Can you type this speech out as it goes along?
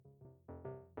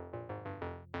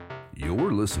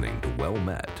You're listening to Well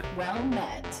Met, Well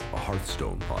Met, a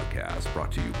Hearthstone podcast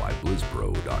brought to you by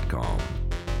BlizzPro.com.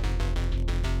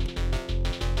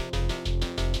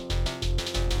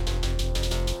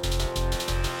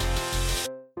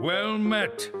 Well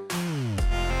Met.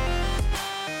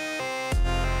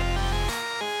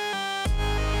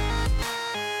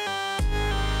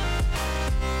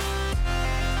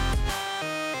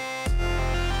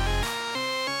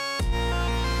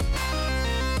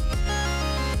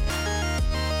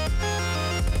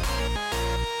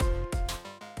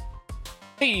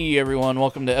 Hey everyone,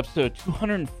 welcome to episode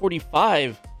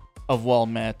 245 of Well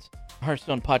Met, a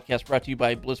Hearthstone podcast brought to you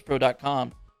by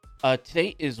BlizzPro.com.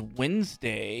 Today is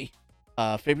Wednesday,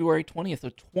 February 20th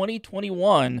of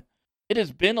 2021. It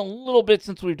has been a little bit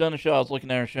since we've done a show. I was looking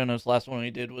at our show notes. Last one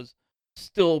we did was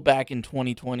still back in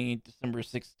 2020, December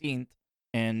 16th.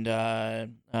 And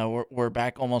we're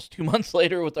back almost 2 months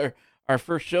later with our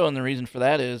first show. And the reason for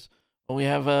that is we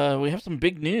have some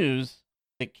big news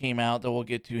that came out that we'll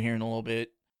get to here in a little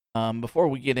bit. Before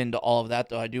we get into all of that,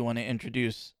 though, I do want to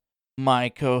introduce my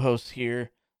co-hosts here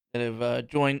that have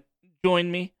joined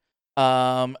me.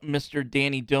 Mr.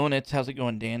 Danny Donuts. How's it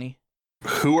going, Danny?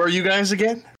 Who are you guys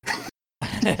again?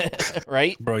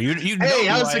 Right? Bro, you know Hey, who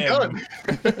how's I it am. going?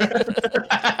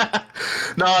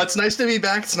 No, it's nice to be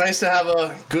back. It's nice to have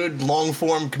a good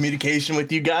long-form communication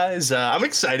with you guys. I'm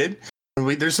excited.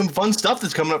 There's some fun stuff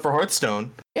that's coming up for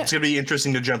Hearthstone. Yeah. It's going to be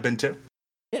interesting to jump into.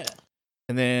 Yeah.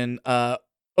 And then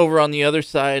over on the other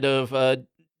side of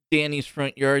Danny's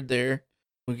front yard there,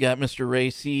 we got Mr. Ray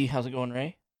C. How's it going,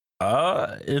 Ray?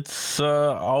 It's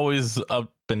always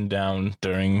up and down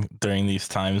during these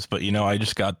times, but you know, I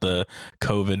just got the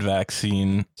COVID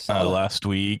vaccine last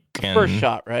week. And First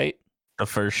shot, right? the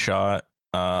first shot,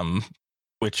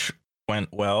 which went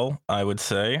well, I would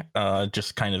say.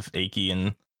 Just kind of achy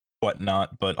and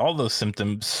whatnot, but all those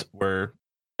symptoms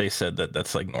they said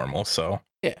that's like normal, so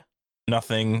Yeah.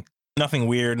 nothing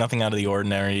weird, nothing out of the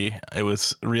ordinary. It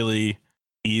was really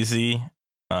easy.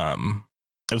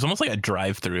 It was almost like a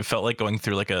drive-through. It felt like going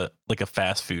through like a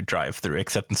fast food drive-through,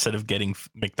 except instead of getting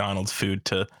McDonald's food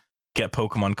to get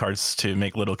Pokemon cards to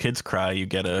make little kids cry, you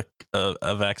get a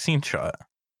vaccine shot.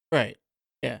 Right.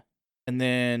 Yeah. And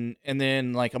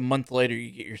then like a month later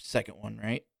you get your second one,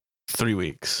 right? 3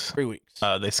 weeks. 3 weeks.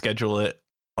 They schedule it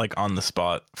like on the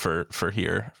spot for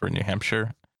here for New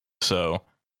Hampshire, so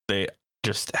they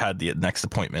just had the next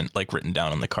appointment like written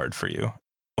down on the card for you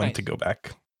when Nice. to go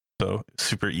back. So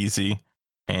super easy,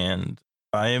 and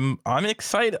I'm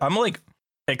excited. I'm like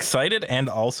excited and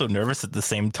also nervous at the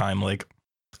same time. Like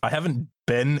I haven't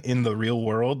been in the real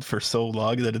world for so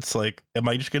long that it's like, am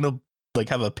I just gonna like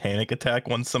have a panic attack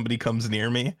once somebody comes near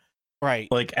me? Right.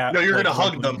 Like No, you're like, going to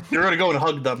hug them. You're going to go and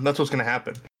hug them. That's what's going to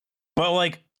happen. Well,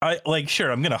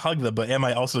 sure, I'm gonna hug them, but am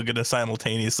I also gonna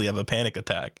simultaneously have a panic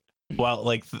attack? Well,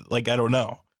 like I don't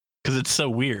know, because it's so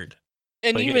weird.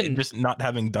 And Like, even just not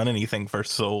having done anything for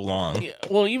so long. yeah,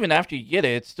 well, even after you get it,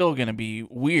 it's still going to be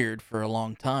weird for a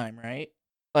long time, right?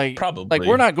 Like Probably. like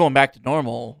we're not going back to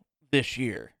normal this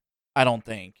year. I don't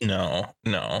think. No,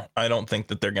 I don't think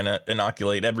that they're gonna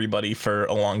inoculate everybody for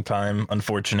a long time,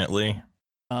 unfortunately.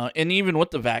 And even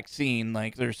with the vaccine,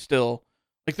 like there's still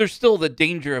the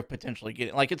danger of potentially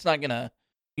getting, like, it's not gonna,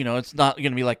 it's not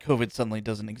gonna be like COVID suddenly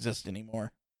doesn't exist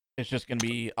anymore. It's just gonna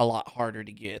be a lot harder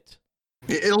to get.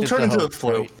 It'll is turn into the hope,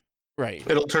 flu. Right.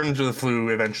 It'll turn into the flu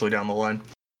eventually down the line.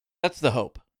 That's the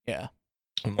hope. Yeah.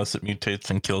 Unless it mutates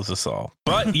and kills us all.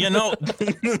 But you know,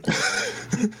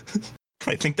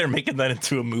 I think they're making that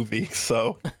into a movie.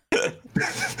 So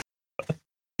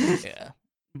Yeah.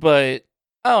 But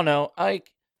I don't know.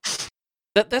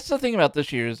 That's the thing about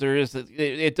this year is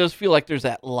it does feel like there's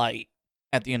that light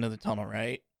at the end of the tunnel,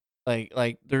 right?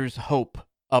 Like there's hope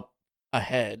up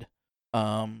ahead.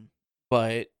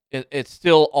 But it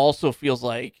still also feels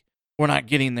like we're not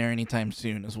getting there anytime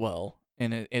soon as well.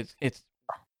 And it's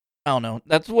I don't know.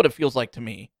 That's what it feels like to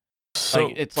me.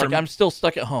 Like it's like I'm still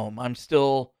stuck at home. I'm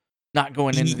still not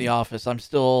going into the office. I'm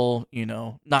still,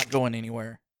 not going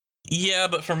anywhere. Yeah,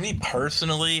 but for me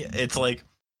personally, it's like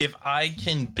if I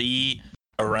can be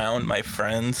around my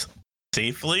friends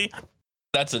safely,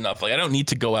 that's enough. Like I don't need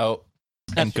to go out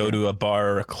and That's go true. to a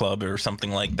bar or a club or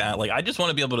something like that. Like I just want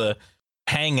to be able to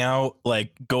hang out,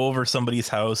 like go over somebody's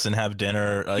house and have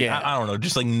dinner. Like Yeah. I don't know,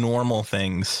 just like normal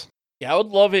things. Yeah, I would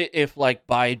love it if, like,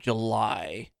 by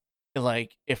July,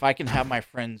 like, if I can have my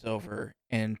friends over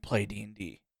and play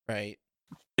D&D, right?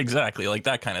 Exactly, like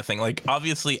that kind of thing. Like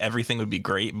obviously everything would be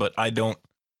great, but I don't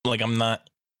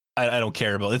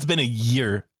care about it. It's been a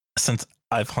year since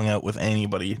I've hung out with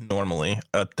anybody normally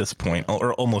at this point,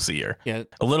 or almost a year. Yeah.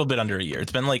 A little bit under a year.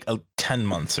 It's been like 10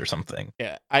 months or something.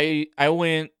 Yeah. I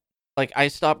went, like, I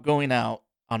stopped going out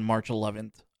on March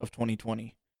 11th of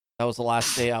 2020. That was the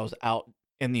last day I was out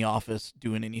in the office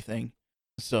doing anything.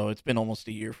 So it's been almost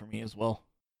a year for me as well.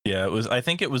 Yeah, I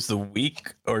think it was the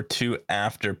week or two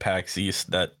after PAX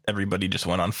East that everybody just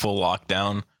went on full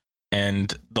lockdown.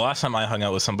 And the last time I hung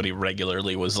out with somebody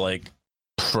regularly was like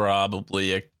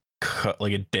probably a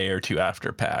day or two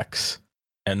after PAX.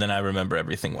 And then I remember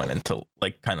everything went into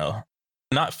like kind of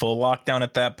not full lockdown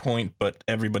at that point, but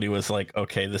everybody was like,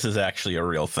 okay, this is actually a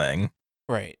real thing.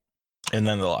 Right. And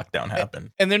then the lockdown happened.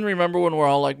 And then remember when we're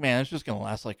all like, man, it's just going to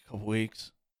last like a couple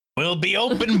weeks. We'll be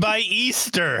open by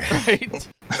Easter. Right.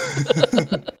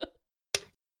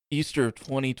 Easter of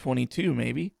 2022,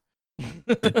 maybe.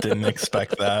 Didn't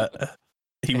expect that.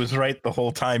 He was right the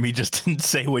whole time. He just didn't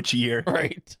say which year.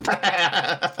 Right.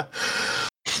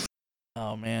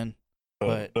 Oh man.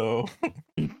 But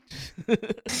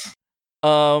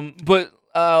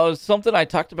something I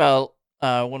talked about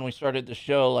when we started the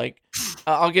show, like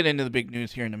I'll get into the big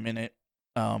news here in a minute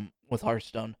with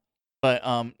Hearthstone. But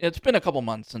it's been a couple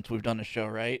months since we've done a show,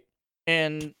 right?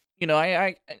 And you know,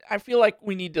 I feel like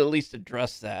we need to at least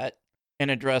address that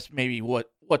and address maybe what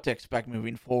to expect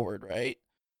moving forward, right?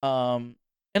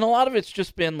 And a lot of it's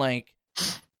just been like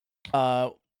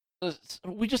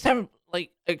we just haven't,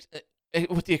 like,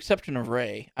 with the exception of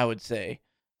Ray, I would say.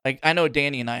 Like, I know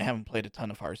Danny and I haven't played a ton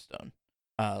of Hearthstone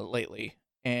lately,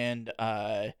 and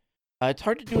it's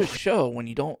hard to do a show when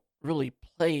you don't really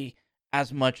play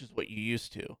as much as what you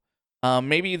used to.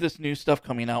 Maybe this new stuff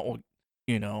coming out will,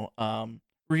 you know,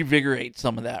 revigorate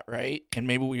some of that, right? And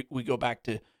maybe we go back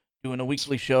to doing a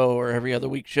weekly show or every other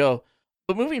week show.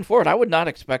 But moving forward, I would not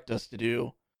expect us to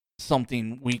do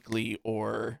something weekly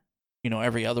or, you know,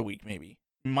 every other week maybe.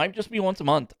 It might just be once a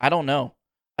month. I don't know.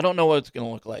 I don't know what it's going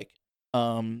to look like.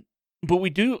 But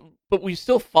we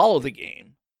still follow the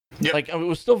game. Yep. Like,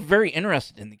 we're still very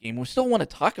interested in the game. We still want to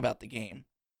talk about the game.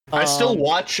 I still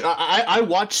watch. I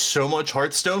watch so much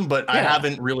Hearthstone, but I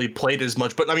haven't really played as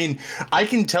much. But I mean, I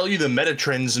can tell you the meta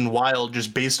trends in Wild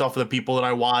just based off of the people that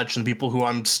I watch and people who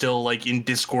I'm still like in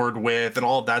Discord with and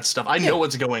all of that stuff. I know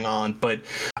what's going on, but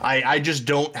I just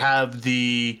don't have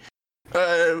the.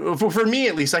 For me,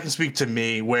 at least, I can speak to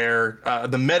me where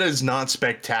the meta is not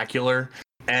spectacular,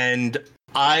 and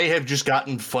I have just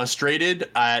gotten frustrated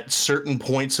at certain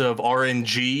points of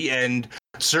RNG and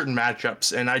certain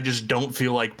matchups, and I just don't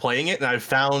feel like playing it. And I've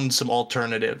found some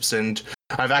alternatives, and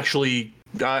I've actually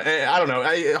I don't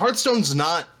know. Hearthstone's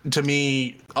not, to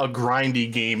me, a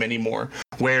grindy game anymore,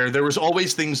 where there was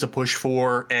always things to push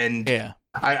for, and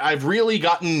I've really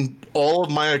gotten all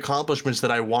of my accomplishments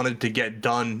that I wanted to get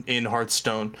done in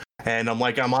Hearthstone. And I'm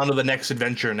on to the next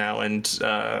adventure now, and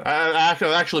I've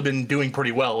actually been doing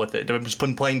pretty well with it. I've just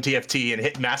been playing TFT and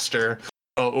hit Master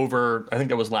over, I think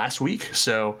that was last week,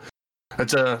 so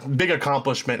it's a big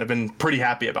accomplishment. I've been pretty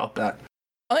happy about that.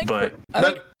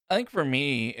 I think for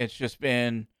me, it's just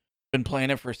been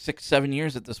playing it for 6-7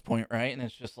 years at this point, right? And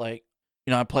it's just like,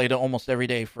 you know, I played it almost every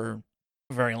day for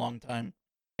a very long time,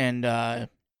 and I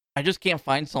just can't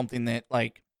find something that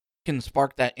like can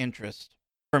spark that interest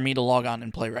for me to log on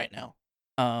and play right now.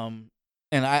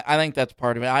 And I think that's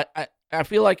part of it. I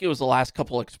feel like it was the last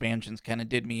couple expansions kind of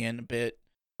did me in a bit.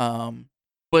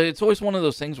 But it's always one of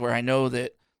those things where I know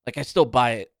that, like, I still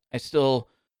buy it. I still,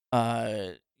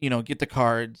 you know, get the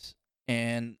cards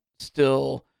and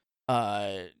still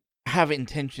have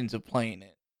intentions of playing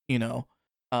it, you know.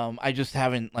 I just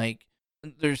haven't, like,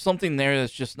 there's something there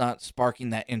that's just not sparking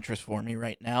that interest for me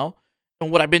right now.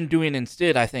 And what I've been doing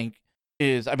instead, I think,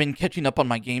 is I've been catching up on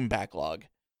my game backlog.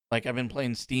 Like, I've been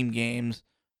playing Steam games.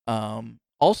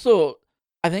 Also,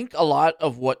 I think a lot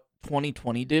of what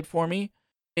 2020 did for me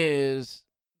is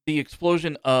the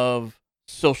explosion of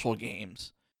social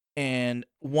games and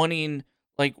wanting,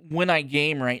 like, when I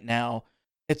game right now,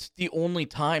 it's the only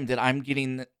time that I'm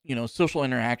getting, you know, social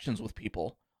interactions with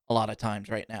people a lot of times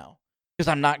right now because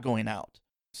I'm not going out.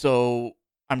 So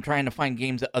I'm trying to find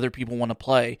games that other people want to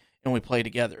play and we play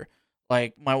together.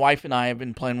 Like, my wife and I have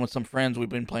been playing with some friends. We've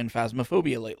been playing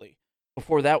Phasmophobia lately.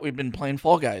 Before that, we've been playing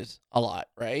Fall Guys a lot,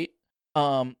 right?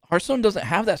 Hearthstone doesn't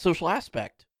have that social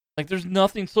aspect. Like, there's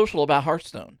nothing social about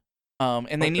Hearthstone.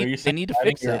 And they need to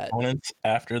fix your that. opponents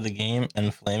after the game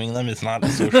and flaming them is not a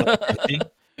social activity?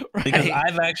 Because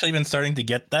I've actually been starting to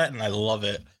get that, and I love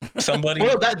it. Somebody.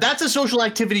 Well, that's a social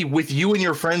activity with you and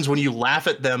your friends when you laugh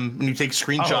at them and you take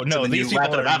screenshots. Oh no, and then these you laugh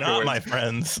people at are them not afterwards. my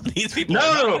friends. These people No,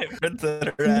 are no, not no. my friends that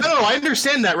are No, I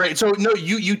understand that, right? So no,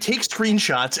 you take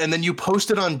screenshots and then you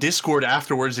post it on Discord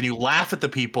afterwards, and you laugh at the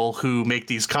people who make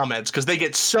these comments because they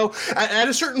get so at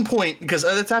a certain point, because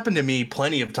that's happened to me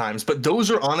plenty of times. But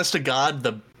those are honest to God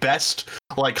the best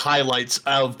like highlights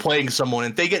of playing someone.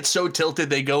 And they get so tilted,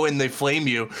 they go in, they flame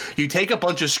you. You take a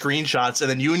bunch of screenshots, and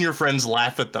then you and your friends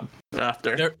laugh at them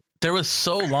after. There was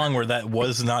so long where that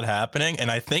was not happening, and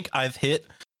I think I've hit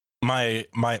my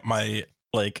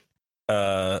like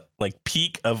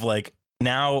peak of like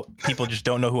now people just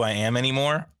don't know who I am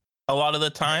anymore a lot of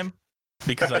the time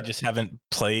because I just haven't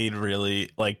played really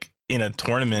like in a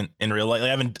tournament in real life. I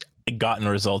haven't gotten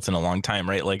results in a long time,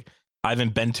 right? Like I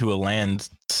haven't been to a land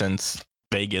since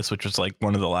Vegas, which was like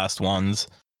one of the last ones,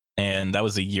 and that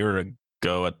was a year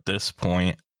ago at this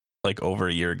point, like over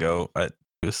a year ago. It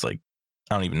was like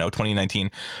I don't even know, 2019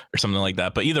 or something like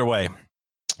that. But either way,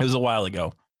 it was a while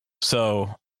ago.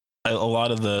 So a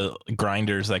lot of the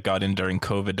grinders that got in during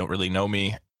COVID don't really know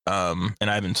me. And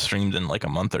I haven't streamed in like a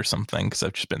month or something because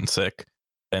I've just been sick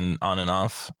and on and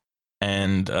off.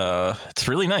 And it's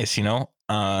really nice, you know.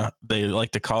 They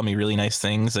like to call me really nice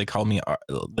things. They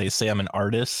say I'm an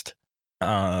artist.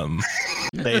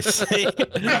 They say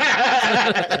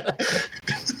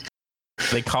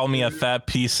they call me a fat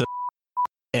piece of,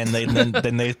 and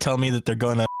then they tell me that they're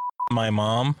gonna my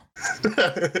mom.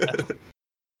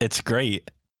 It's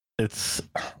great. It's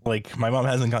like my mom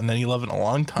hasn't gotten any love in a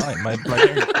long time. My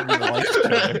parents really like each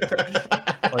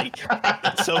other. Like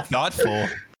it's so thoughtful.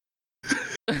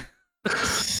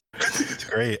 It's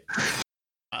great.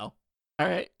 Wow. All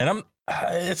right. And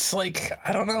it's like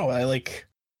I don't know.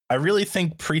 I really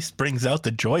think Priest brings out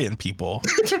the joy in people.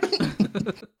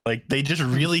 Like they just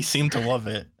really seem to love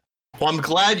it. Well, I'm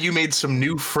glad you made some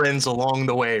new friends along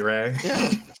the way, Ray.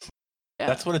 Yeah.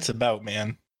 That's what it's about,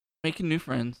 man. Making new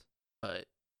friends. But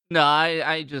no,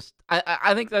 I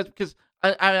think that's because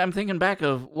I'm thinking back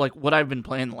of like what I've been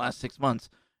playing the last 6 months,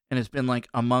 and it's been like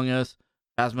Among Us,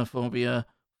 Phasmophobia,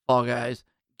 Fall Guys,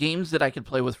 games that I could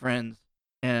play with friends,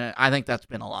 and I think that's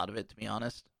been a lot of it, to be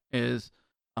honest. Is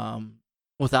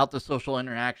without the social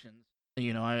interactions,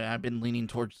 you know, I've been leaning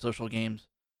towards social games.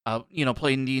 You know,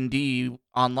 playing D&D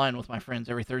online with my friends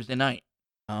every Thursday night.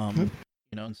 You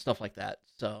know, and stuff like that.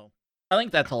 So I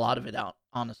think that's a lot of it out,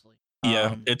 honestly.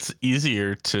 Yeah, it's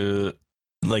easier to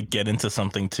like get into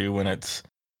something too when it's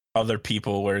other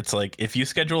people, where it's like if you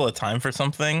schedule a time for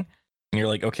something and you're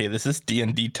like, okay, this is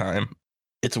D&D time,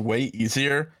 it's way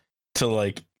easier to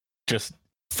like just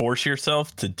force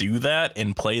yourself to do that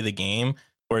and play the game.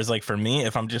 Whereas like for me,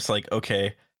 if I'm just like,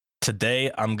 okay, today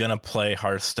I'm gonna play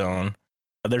Hearthstone,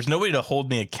 there's nobody to hold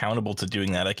me accountable to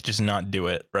doing that. I could just not do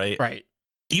it, right? Right.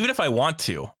 Even if I want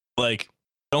to, like,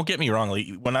 don't get me wrong. Like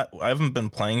when I haven't been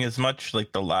playing as much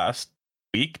like the last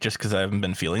week, just because I haven't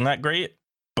been feeling that great.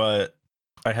 But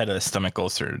I had a stomach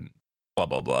ulcer, and blah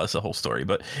blah blah. It's a whole story.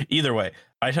 But either way,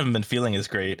 I haven't been feeling as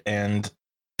great, and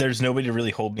there's nobody to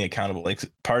really hold me accountable. Like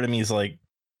part of me is like,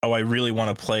 oh, I really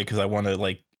want to play because I want to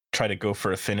like try to go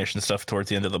for a finish and stuff towards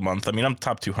the end of the month. I mean, I'm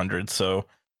top 200, so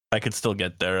I could still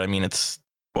get there. I mean, it's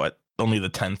only the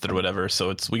 10th or whatever,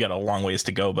 so we got a long ways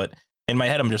to go. But in my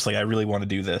head, I'm just like, I really want to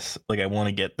do this. Like, I want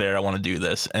to get there. I want to do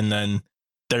this. And then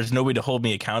there's nobody to hold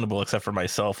me accountable except for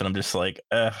myself. And I'm just like,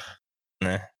 nah.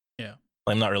 Yeah.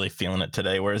 I'm not really feeling it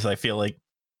today. Whereas I feel like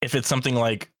if it's something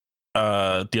like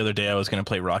the other day I was going to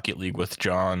play Rocket League with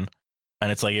John,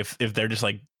 and it's like, if they're just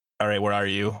like, all right, where are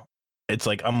you? It's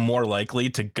like, I'm more likely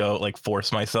to go like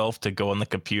force myself to go on the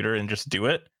computer and just do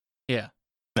it. Yeah.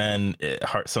 Than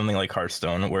something like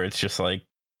Hearthstone, where it's just like,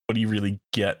 what do you really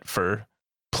get for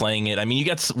playing it? I mean, you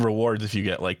get rewards if you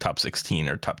get like top 16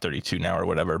 or top 32 now or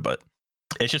whatever, but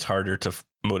it's just harder to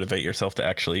motivate yourself to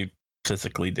actually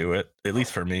physically do it, at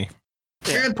least for me.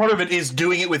 And part of it is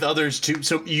doing it with others too.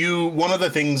 So one of the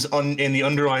things in the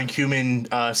underlying human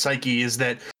psyche is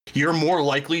that you're more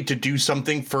likely to do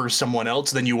something for someone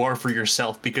else than you are for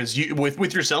yourself, because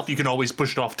with yourself you can always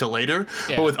push it off till later.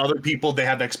 Yeah. But with other people, they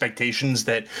have expectations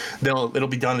that it'll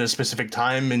be done at a specific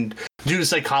time, and due to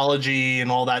psychology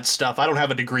and all that stuff, I don't have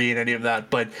a degree in any of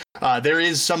that, but there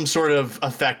is some sort of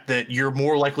effect that you're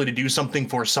more likely to do something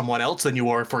for someone else than you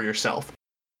are for yourself.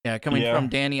 Yeah, coming from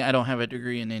Danny, I don't have a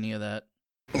degree in any of that.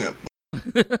 Yeah.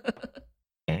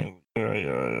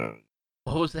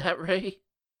 What was that, Ray?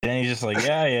 Danny's just like,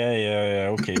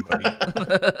 yeah, okay, buddy.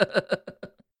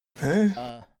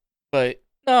 But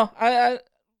no,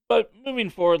 but moving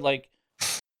forward, like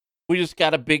we just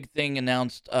got a big thing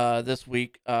announced this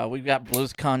week. We've got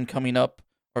BlizzCon coming up,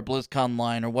 or BlizzCon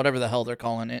Line, or whatever the hell they're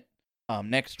calling it,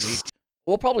 next week.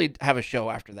 We'll probably have a show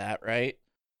after that, right?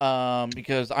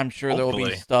 Because I'm sure there will be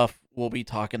Hopefully. stuff we'll be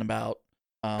talking about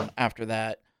after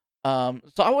that. So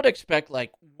I would expect,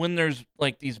 like, when there's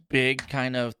like these big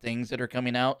kind of things that are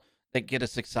coming out that get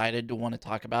us excited to want to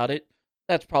talk about it,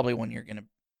 that's probably when you're gonna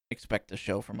expect a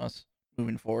show from us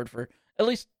moving forward for at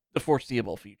least the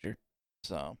foreseeable future.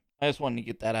 So I just wanted to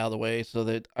get that out of the way so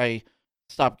that I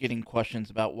stop getting questions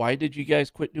about why did you guys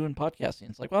quit doing podcasting.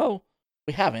 It's like, well,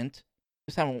 we haven't.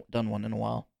 Just haven't done one in a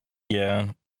while. Yeah.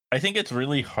 I think it's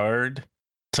really hard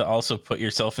to also put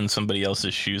yourself in somebody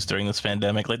else's shoes during this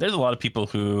pandemic. Like, there's a lot of people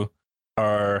who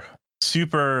are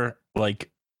super,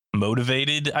 like,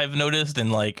 motivated, I've noticed,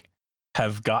 and, like,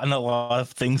 have gotten a lot of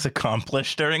things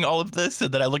accomplished during all of this.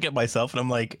 And then I look at myself and I'm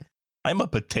like, I'm a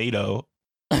potato.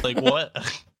 Like, what?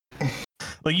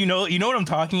 Like, you know what I'm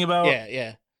talking about?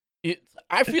 Yeah.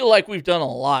 I feel like we've done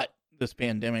a lot this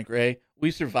pandemic, Ray.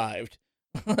 We survived.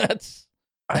 That's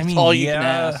all you can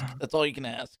ask. That's all you can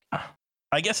ask.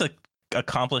 I guess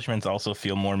accomplishments also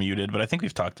feel more muted, but I think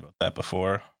we've talked about that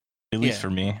before. At least for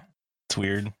me. It's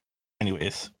weird.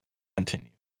 Anyways, continue.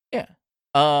 Yeah.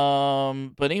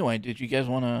 But anyway, did you guys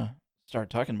want to start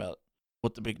talking about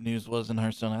what the big news was in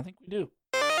Hearthstone? I think we do.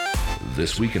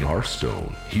 This week in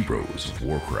Hearthstone, Heroes of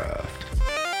Warcraft.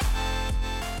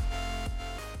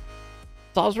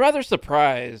 So I was rather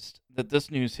surprised that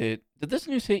this news hit. Did this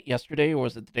news hit yesterday or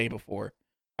was it the day before?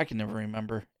 I can never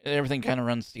remember. Everything kind of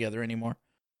runs together anymore.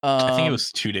 I think it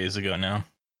was 2 days ago now.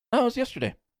 No, it was yesterday.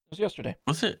 It was yesterday.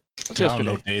 Was it? It was I yesterday.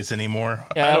 don't know days anymore.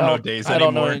 Yeah, I don't know days anymore.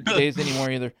 I don't know days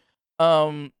anymore either.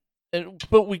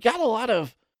 But we got a lot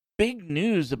of big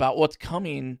news about what's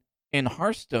coming in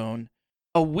Hearthstone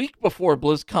a week before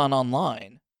BlizzCon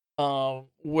Online.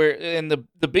 And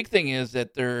the big thing is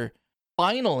that they're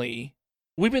finally,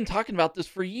 we've been talking about this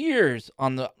for years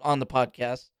on the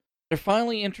podcast. They're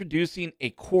finally introducing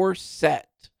a core set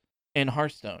in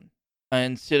Hearthstone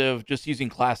instead of just using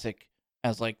Classic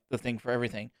as like the thing for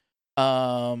everything.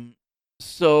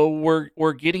 So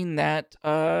we're getting that.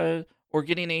 We're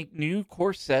getting a new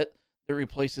core set that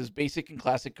replaces basic and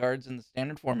classic cards in the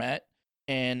standard format,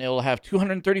 and it'll have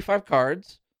 235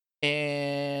 cards,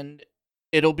 and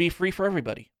it'll be free for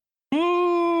everybody.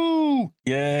 Woo!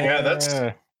 Yeah.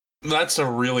 That's a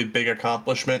really big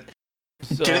accomplishment.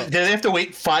 So, Did they have to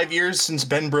wait 5 years since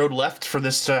Ben Brode left for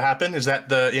this to happen? Is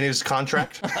that in his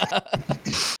contract?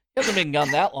 it hasn't been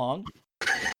gone that long.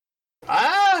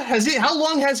 Has he? How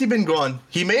long has he been gone?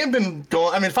 He may have been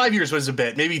gone. I mean, 5 years was a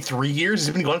bit. Maybe 3 years. Has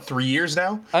he been gone 3 years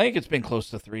now? I think it's been close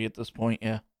to 3 at this point.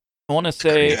 Yeah. I want to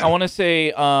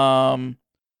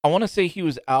say he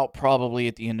was out probably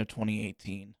at the end of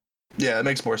 2018. Yeah, that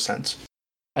makes more sense.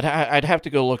 I'd have to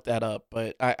go look that up,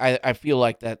 but I feel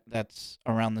like that's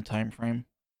around the time frame.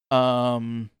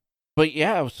 But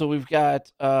yeah, so we've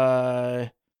got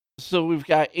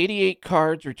 88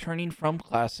 cards returning from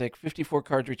Classic, 54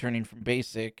 cards returning from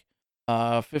Basic,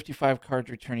 55 cards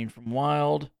returning from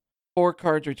Wild, 4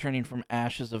 cards returning from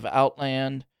Ashes of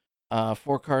Outland,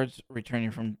 4 cards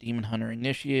returning from Demon Hunter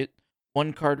Initiate,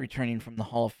 1 card returning from the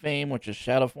Hall of Fame, which is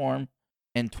Shadowform,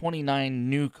 and 29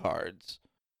 new cards.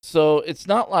 So it's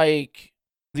not like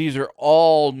these are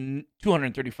all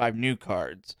 235 new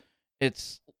cards.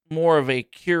 It's more of a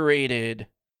curated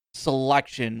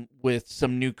selection with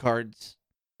some new cards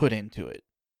put into it.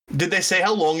 Did they say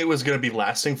how long it was going to be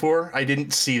lasting for? I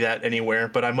didn't see that anywhere,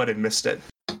 but I might have missed it.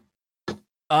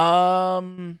 I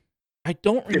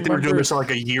don't remember. If they were doing this on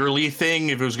like a yearly thing,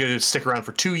 if it was going to stick around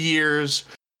for 2 years.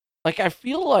 Like, I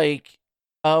feel like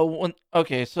so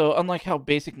unlike how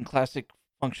Basic and Classic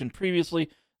functioned previously,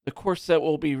 the core set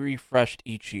will be refreshed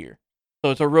each year.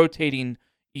 So it's a rotating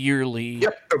yearly.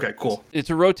 Yep. Okay, cool. It's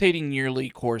a rotating yearly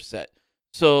core set.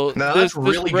 So this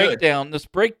breakdown,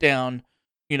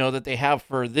 that they have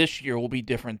for this year will be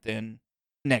different than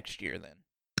next year then.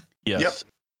 Yes. Yep.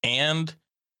 And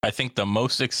I think the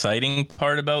most exciting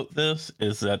part about this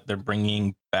is that they're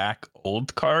bringing back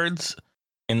old cards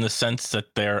in the sense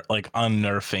that they're like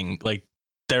unnerfing, like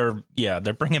they're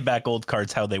bringing back old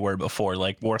cards how they were before.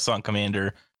 Like Warsong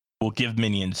Commander will give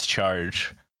minions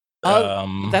charge.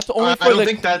 That's only for I don't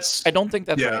think that's right.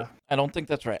 I don't think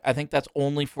that's right. I think that's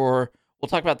only for. We'll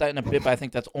talk about that in a bit, but I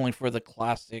think that's only for the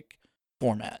Classic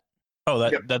format. Oh,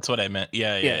 that's what I meant.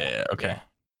 Yeah. Okay. Yeah.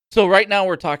 So right now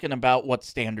we're talking about what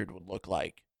standard would look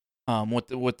like,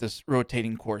 with this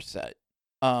rotating core set.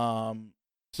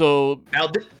 So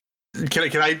now,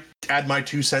 can I add my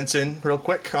 2 cents in real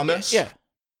quick on this? Yeah.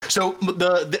 So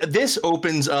this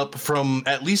opens up, from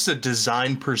at least a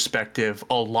design perspective,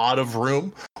 a lot of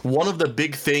room. One of the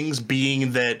big things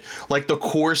being that like the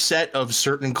core set of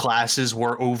certain classes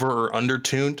were over or under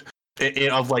tuned.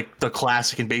 Of like the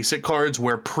classic and basic cards,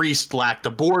 where priest lacked a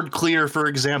board clear, for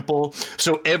example.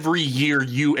 So every year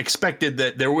you expected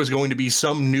that there was going to be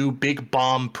some new big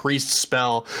bomb priest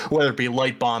spell, whether it be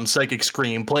light bomb, psychic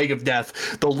scream, plague of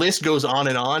death. The list goes on,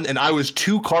 and I was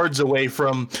 2 cards away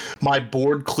from my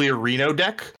board clear Reno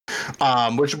deck,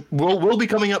 which will be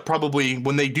coming up probably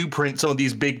when they do print some of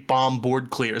these big bomb board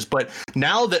clears. But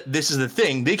now that this is the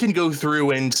thing, they can go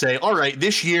through and say, all right,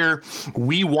 this year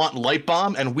we want light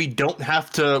bomb, and we don't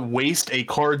have to waste a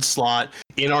card slot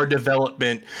in our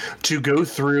development to go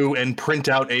through and print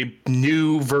out a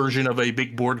new version of a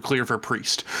big board clear for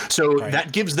priest. So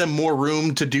that gives them more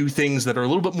room to do things that are a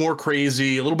little bit more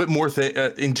crazy, a little bit more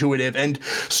intuitive, and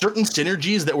certain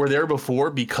synergies that were there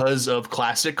before because of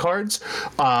classic cards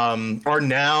are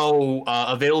now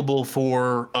available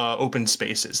for open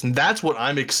spaces. And that's what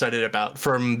I'm excited about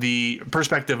from the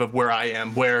perspective of where I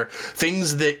am, where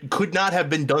things that could not have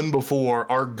been done before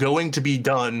are going to be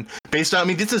done based on, I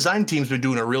mean, this design team's been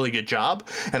doing a really good job,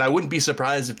 and I wouldn't be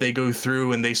surprised if they go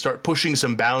through and they start pushing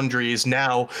some boundaries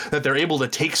now that they're able to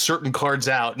take certain cards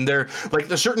out. And they're like,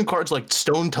 there's certain cards like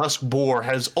Stone Tusk Boar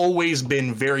has always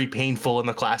been very painful in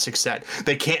the classic set.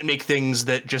 They can't make things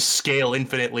that just scale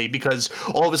infinitely, because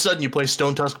all of a sudden you play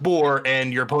Stone Tusk Boar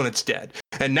and your opponent's dead.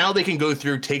 And now they can go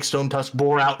through, take Stone Tusk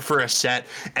Boar out for a set,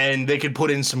 and they can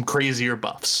put in some crazier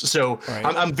buffs. So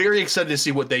I'm very excited to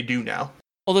see what they do now.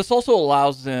 Well, this also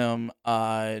allows them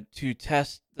to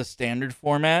test the standard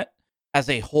format as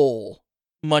a whole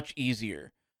much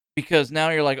easier, because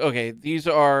now you're like, okay, these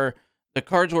are the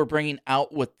cards we're bringing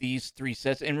out with these 3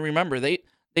 sets. And remember, they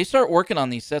start working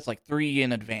on these sets like 3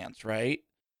 in advance, right?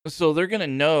 So they're going to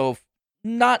know,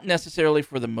 not necessarily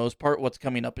for the most part, what's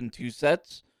coming up in 2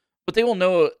 sets, but they will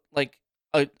know like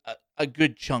a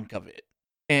good chunk of it.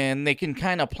 And they can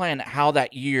kind of plan how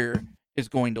that year is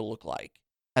going to look like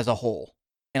as a whole.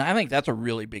 And I think that's a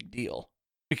really big deal,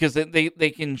 because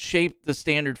they can shape the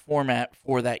standard format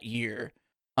for that year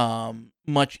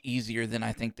much easier than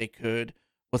I think they could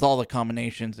with all the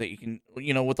combinations that you can,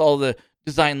 with all the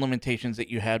design limitations that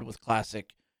you had with Classic,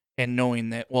 and knowing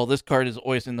that, well, this card is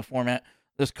always in the format.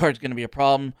 This card's going to be a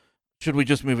problem. Should we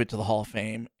just move it to the Hall of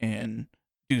Fame and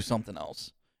do something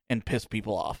else and piss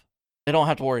people off? They don't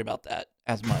have to worry about that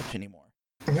as much anymore.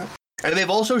 Yeah. And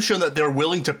they've also shown that they're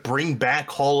willing to bring back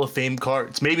Hall of Fame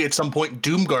cards. Maybe at some point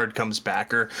Doomguard comes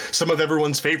back, or some of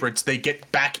everyone's favorites, they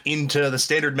get back into the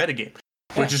standard metagame,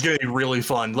 which is going to be really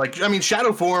fun. Like, I mean,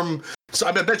 Shadow Form, so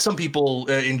I bet some people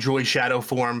enjoy Shadow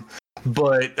Form,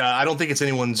 but I don't think it's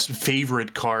anyone's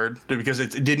favorite card, because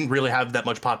it didn't really have that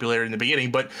much popularity in the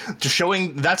beginning. But just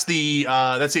showing, that's the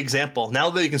example. Now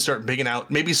that you can start bigging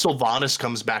out, maybe Sylvanas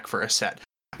comes back for a set.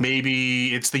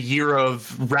 Maybe it's the year of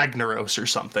Ragnaros or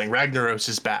something. Ragnaros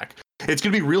is back. It's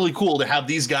going to be really cool to have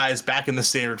these guys back in the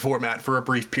standard format for a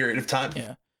brief period of time.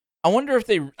 Yeah. I wonder if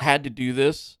they had to do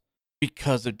this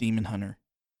because of Demon Hunter,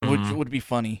 which would be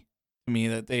funny to me,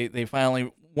 that they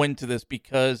finally went to this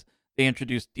because they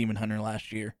introduced Demon Hunter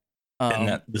last year. And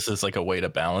that this is like a way to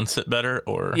balance it better,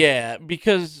 or? Yeah,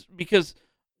 because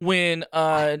when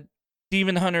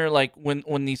Demon Hunter, like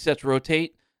when these sets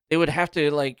rotate, they would have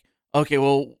to like, okay,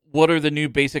 well, what are the new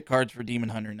basic cards for Demon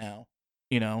Hunter now?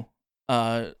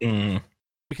 Because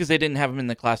they didn't have them in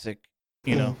the classic,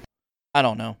 I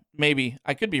don't know. Maybe.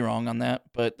 I could be wrong on that,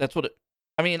 but that's what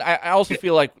I also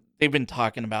feel like they've been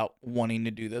talking about wanting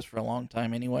to do this for a long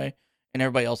time anyway, and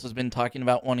everybody else has been talking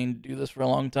about wanting to do this for a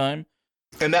long time.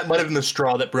 And that might have been the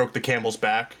straw that broke the camel's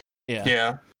back.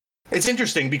 Yeah. It's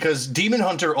interesting because Demon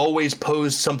Hunter always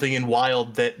posed something in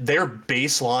Wild that their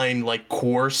baseline, like,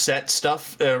 core set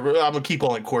stuff, I'm going to keep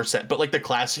calling it core set, but, like, the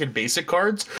classic and basic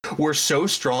cards were so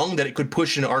strong that it could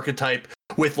push an archetype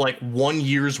with, like, 1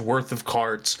 year's worth of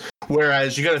cards.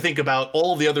 Whereas you got to think about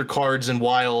all the other cards in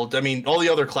Wild. I mean, all the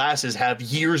other classes have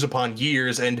years upon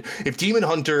years. And if Demon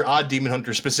Hunter, Odd Demon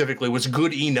Hunter specifically, was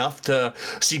good enough to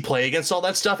see play against all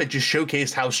that stuff, it just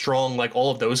showcased how strong, like,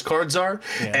 all of those cards are.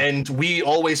 Yeah. And we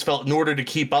always felt in order to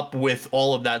keep up with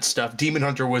all of that stuff, Demon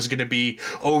Hunter was going to be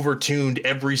overtuned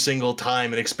every single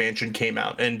time an expansion came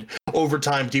out. And over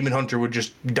time, Demon Hunter would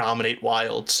just dominate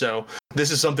Wild. So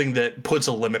this is something that puts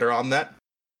a limiter on that.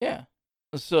 Yeah.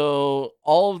 So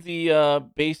all of the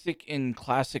basic and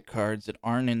classic cards that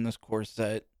aren't in this core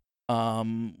set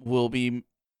will be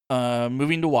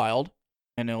moving to Wild,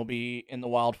 and it'll be in the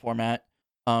Wild format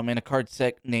in a card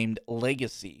set named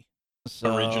Legacy.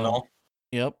 So, original.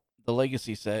 Yep, the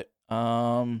Legacy set.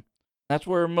 Now That's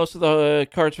where most of the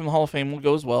cards from the Hall of Fame will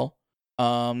go as well.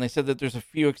 They said that there's a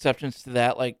few exceptions to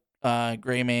that, like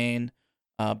Greymane,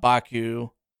 Baku,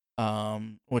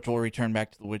 which will return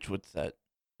back to the Witchwood set.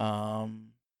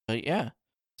 But yeah,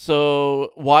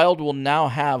 so Wild will now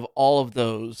have all of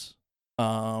those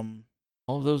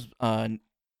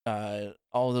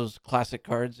classic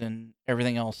cards and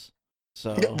everything else.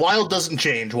 So Yeah, Wild doesn't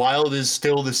change. Wild is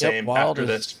still the same Wild after is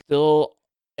this. still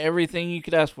everything you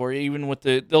could ask for, even with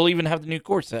they'll even have the new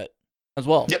core set as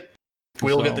well. Yep.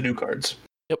 We'll So- get the new cards.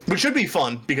 Yep. Which should be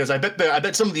fun because I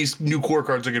bet some of these new core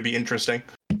cards are going to be interesting.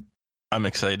 I'm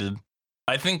excited.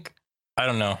 I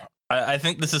don't know. I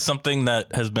think this is something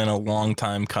that has been a long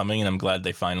time coming, and I'm glad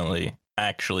they finally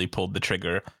actually pulled the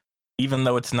trigger. Even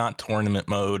though it's not tournament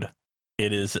mode,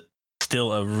 it is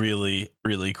still a really,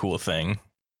 really cool thing.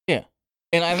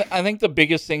 And I think the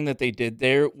biggest thing that they did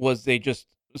there was they just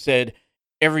said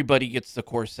everybody gets the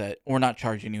core set. We're not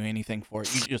charging you anything for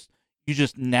it. You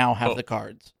just now have the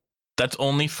cards. That's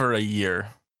only for a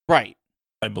year, Right.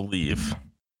 I believe.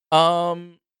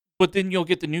 But then you'll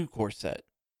get the new core set.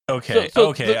 Okay, So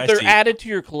okay, I they're see. added to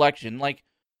your collection. Like,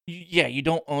 yeah, you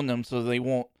don't own them, so they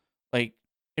won't, like,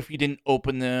 if you didn't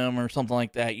open them or something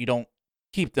like that, you don't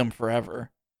keep them forever.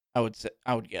 I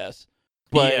would guess.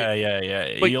 But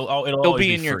yeah. but It'll they'll always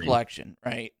be in your free. collection,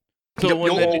 right? You'll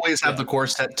when they- always have the core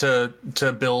set to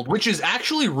build, which is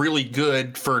actually really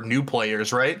good for new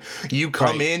players, right? You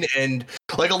come Right. in and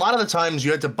like a lot of the times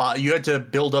you had to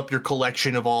build up your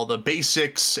collection of all the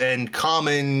basics and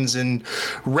commons and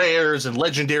rares and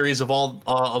legendaries of all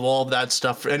of that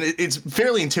stuff, and it's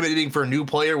fairly intimidating for a new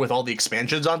player with all the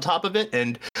expansions on top of it.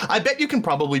 And I bet you can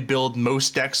probably build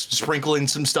most decks, sprinkle in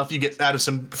some stuff you get out of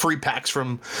some free packs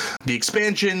from the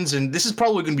expansions, and this is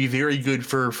probably going to be very good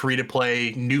for free to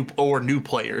play new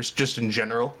players just in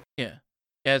general. Yeah,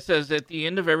 it says at the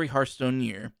end of every Hearthstone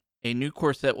year, a new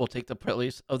core set will take the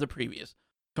place of the previous,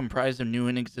 comprised of new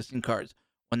and existing cards.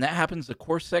 When that happens, the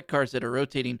core set cards that are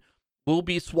rotating will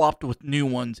be swapped with new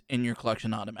ones in your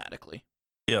collection automatically.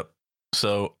 Yep.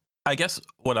 So I guess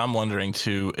what I'm wondering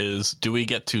too is, do we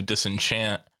get to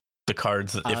disenchant the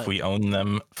cards if we own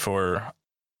them for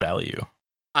value?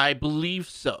 I believe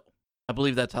so. I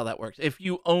believe that's how that works. If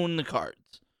you own the cards,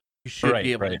 you should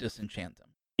be able to disenchant them.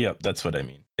 Yep, that's what I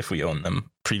mean. If we own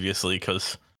them previously,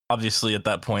 because obviously at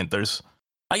that point there's,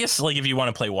 I guess, like if you want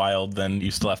to play Wild, then you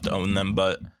still have to own them.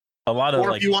 But a lot of Or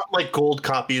like, if you want like gold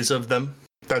copies of them,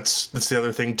 that's the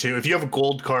other thing too. If you have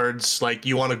gold cards, like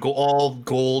you want to go all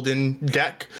gold in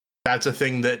deck, that's a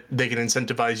thing that they can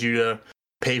incentivize you to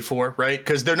pay for, right?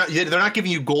 Because they're not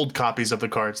giving you gold copies of the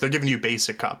cards; they're giving you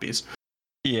basic copies.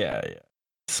 yeah,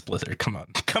 Splitter, come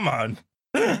on.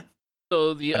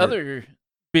 So the other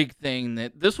big thing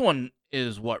that this one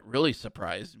is what really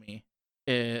surprised me.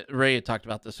 Ray had talked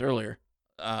about this earlier,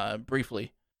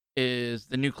 briefly, is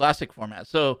the new classic format.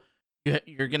 So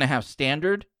you're gonna have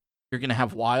standard, you're gonna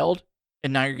have wild,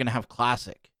 and now you're gonna have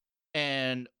classic.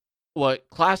 And what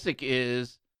classic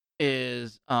is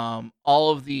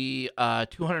all of the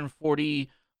 240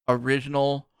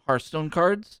 original Hearthstone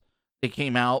cards. They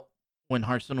came out when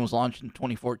Hearthstone was launched in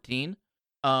 2014.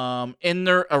 In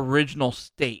their original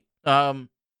state. I'm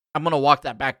going to walk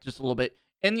that back just a little bit.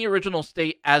 In the original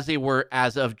state as they were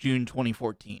as of June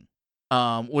 2014,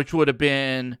 which would have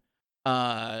been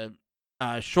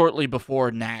shortly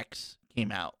before Nax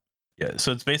came out. Yeah,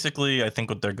 so it's basically, I think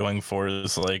what they're going for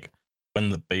is like when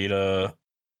the beta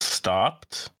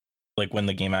stopped, like when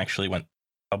the game actually went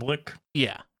public.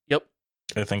 Yeah. Yep.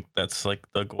 I think that's like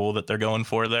the goal that they're going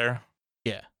for there.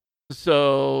 Yeah.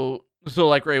 So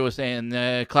like Ray was saying,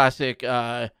 the classic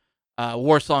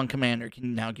Warsong Commander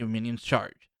can now give minions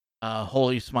charge.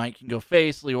 Holy Smite can go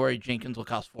face. Leroy Jenkins will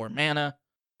cost 4 mana.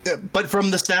 But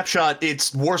from the snapshot,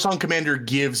 it's Warsong Commander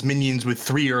gives minions with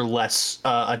 3 or less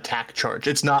attack charge.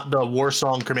 It's not the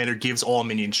Warsong Commander gives all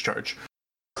minions charge.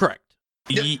 Correct.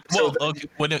 Yep, Well, so okay,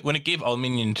 when it gave all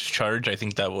minions charge, I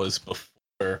think that was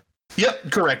before.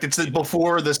 Yep, correct. It's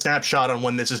before the snapshot on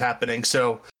when this is happening.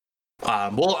 So,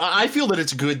 well, I feel that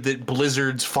it's good that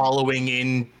Blizzard's following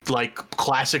in like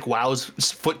classic WoW's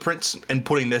footprints and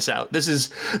putting this out. This is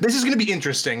going to be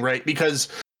interesting, right? Because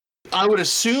I would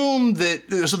assume that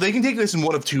so they can take this in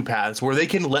one of two paths, where they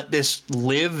can let this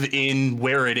live in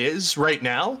where it is right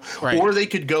now, Right. or they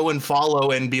could go and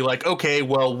follow and be like, okay,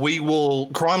 well, we will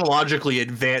chronologically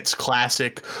advance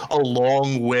Classic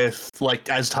along with like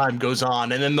as time goes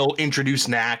on, and then they'll introduce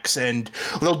Nax and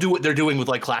they'll do what they're doing with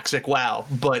like Classic WoW.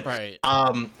 But Right.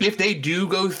 if they do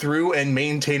go through and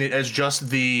maintain it as just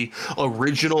the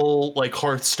original like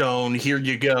Hearthstone, here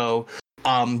you go.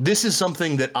 This is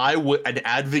something that I would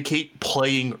advocate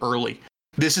playing early,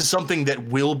 this is something that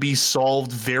will be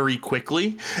solved very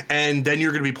quickly, and then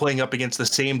you're going to be playing up against the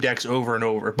same decks over and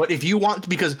over. But if you want,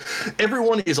 because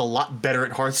everyone is a lot better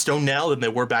at Hearthstone now than they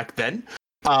were back then.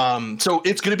 So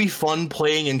it's going to be fun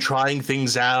playing and trying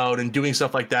things out and doing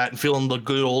stuff like that and feeling the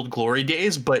good old glory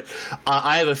days. But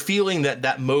I have a feeling that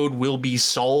that mode will be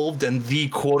solved, and the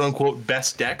quote unquote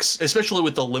best decks, especially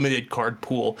with the limited card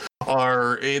pool,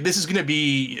 this is going to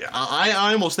be,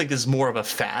 I almost think this is more of a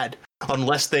fad,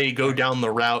 unless they go down the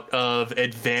route of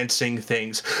advancing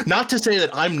things. Not to say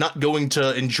that I'm not going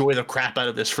to enjoy the crap out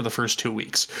of this for the first 2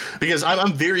 weeks, because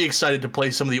I'm very excited to play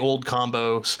some of the old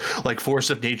combos like Force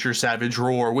of Nature, Savage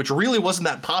Roar, which really wasn't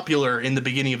that popular in the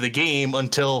beginning of the game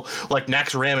until like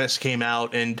Naxxramas came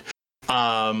out, and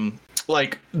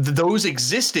those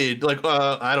existed. Like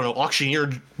I don't know,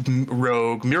 Auctioneer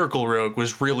Rogue, Miracle Rogue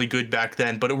was really good back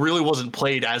then, but it really wasn't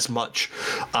played as much,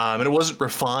 and it wasn't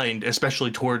refined,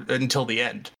 especially until the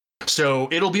end. So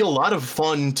it'll be a lot of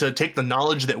fun to take the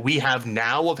knowledge that we have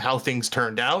now of how things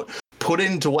turned out, put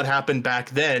into what happened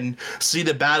back then, see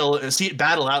it battle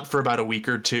out for about a week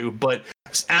or two. But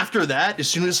after that, as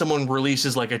soon as someone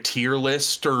releases like a tier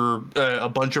list or a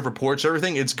bunch of reports,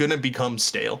 everything, it's gonna become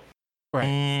stale.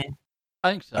 Right.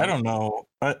 I think so. I don't know.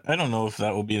 I don't know if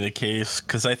that will be the case,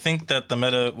 because I think that the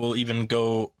meta will even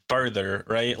go farther,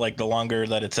 right? Like the longer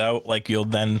that it's out, like you'll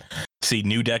then see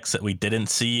new decks that we didn't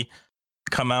see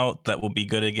come out that will be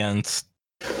good against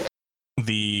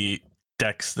the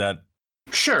decks that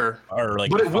sure are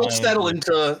like, but it will settle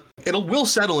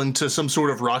into some sort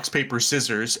of rocks, paper,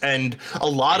 scissors, and a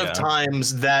lot of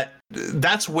times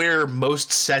that's where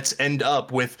most sets end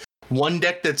up, with one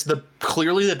deck that's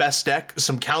clearly the best deck,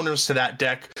 some counters to that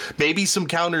deck, maybe some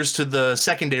counters to the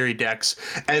secondary decks,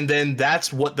 and then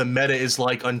that's what the meta is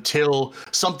like until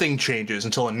something changes,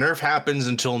 until a nerf happens,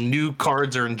 until new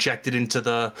cards are injected into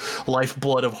the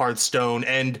lifeblood of Hearthstone.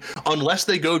 And unless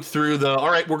they go through all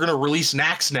right, we're going to release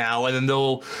Nax now, and then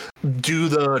they'll do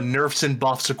the nerfs and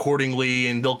buffs accordingly,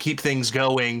 and they'll keep things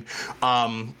going,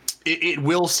 it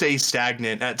will stay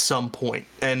stagnant at some point,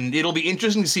 and it'll be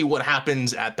interesting to see what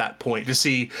happens at that point, to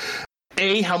see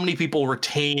how many people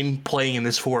retain playing in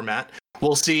this format.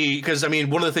 We'll see, because I mean,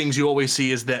 one of the things you always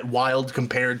see is that Wild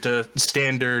compared to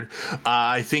Standard,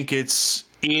 I think it's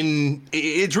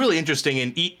really interesting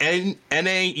in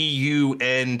NA, EU,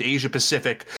 and Asia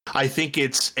Pacific. I think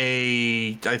it's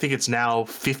now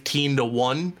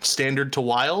 15-1 Standard to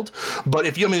Wild. But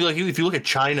if you look at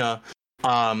China,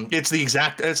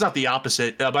 it's not the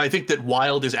opposite, but I think that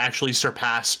Wild is actually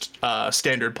surpassed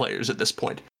Standard players at this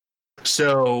point.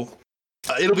 So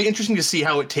it'll be interesting to see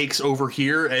how it takes over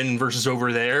here and versus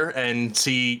over there, and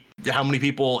see how many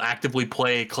people actively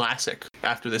play Classic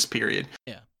after this period.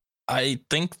 Yeah, I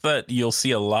think that you'll see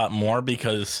a lot more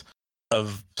because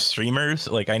of streamers.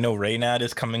 Like, I know Reynad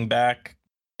is coming back,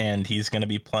 and he's going to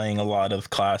be playing a lot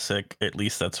of Classic. At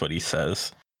least that's what he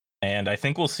says. And I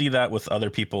think we'll see that with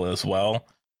other people as well.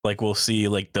 Like, we'll see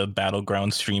like the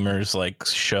Battleground streamers like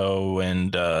Show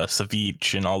and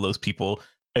Savich and all those people.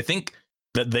 I think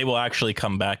that they will actually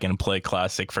come back and play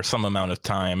Classic for some amount of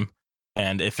time.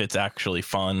 And if it's actually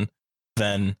fun,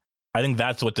 then I think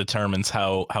that's what determines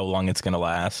how long it's going to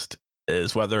last,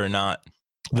 is whether or not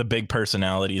the big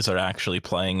personalities are actually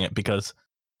playing it. Because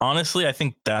honestly, I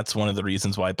think that's one of the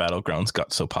reasons why Battlegrounds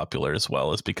got so popular as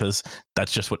well, is because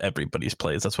that's just what everybody's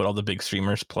plays. That's what all the big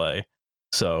streamers play.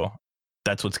 So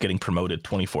that's what's getting promoted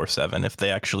 24/7. If they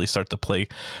actually start to play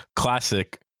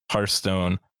Classic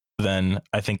Hearthstone, then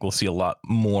I think we'll see a lot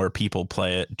more people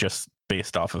play it just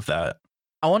based off of that.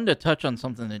 I wanted to touch on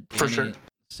something that Danny For sure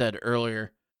said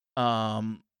earlier,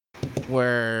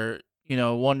 where,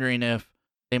 wondering if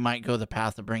they might go the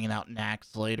path of bringing out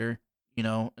Nax later,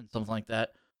 and something like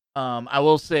that. I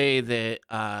will say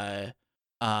that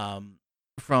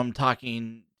from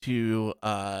talking to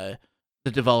the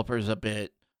developers a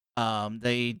bit,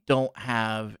 they don't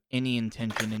have any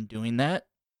intention in doing that,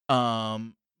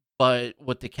 but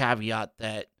with the caveat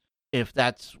that if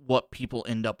that's what people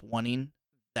end up wanting,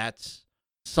 that's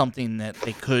something that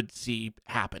they could see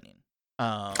happening.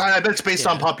 I bet it's based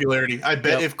on popularity. I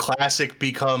bet if Classic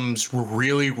becomes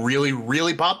really, really,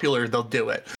 really popular, they'll do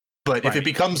it. But if it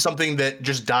becomes something that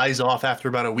just dies off after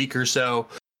about a week or so,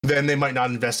 then they might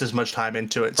not invest as much time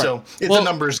into it. Right. So it's a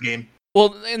numbers game.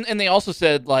 Well, and they also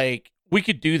said, like, we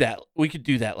could do that. We could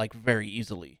do that, like, very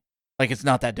easily. Like, it's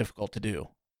not that difficult to do.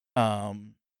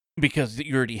 Because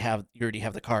you already have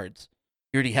the cards.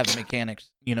 You already have the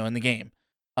mechanics, in the game.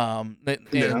 So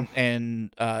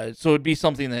it'd be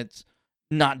something that's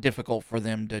not difficult for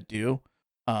them to do.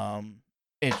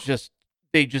 It's just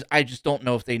I just don't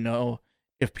know if they know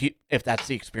if that's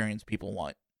the experience people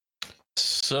want.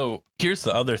 So here's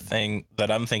the other thing that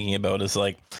I'm thinking about is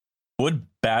like, would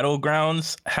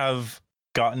Battlegrounds have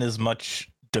gotten as much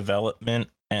development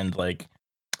and like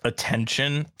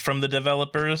attention from the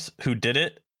developers who did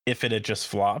it if it had just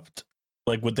flopped?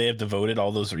 Like, would they have devoted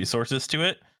all those resources to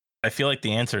it? I feel like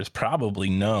the answer is probably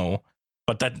no,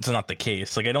 but that's not the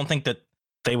case. Like, I don't think that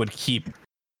they would keep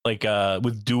like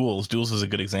with Duels. Duels is a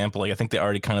good example. Like, I think they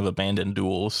already kind of abandoned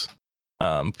Duels,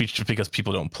 just because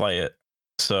people don't play it.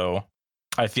 So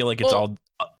I feel like it's all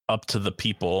up to the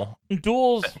people.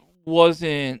 Duels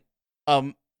wasn't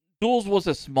Duels was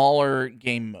a smaller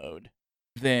game mode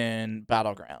than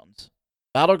Battlegrounds.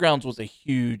 Battlegrounds was a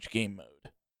huge game mode.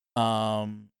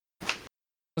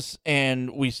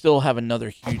 And we still have another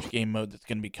huge game mode that's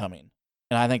going to be coming.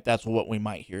 And I think that's what we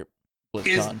might hear at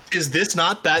BlizzCon. Is this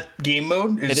not that game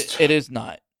mode? It is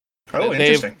not. Oh,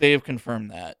 interesting. They have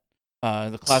confirmed that.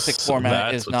 The classic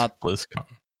format is not BlizzCon.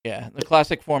 Yeah, the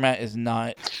classic format is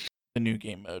not the new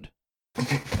game mode.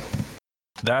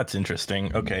 That's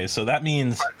interesting. Okay, so that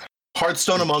means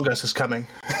Hearthstone Among Us is coming.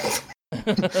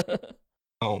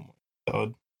 oh my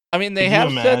god. I mean, they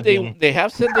have said they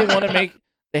want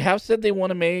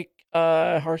to make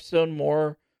Hearthstone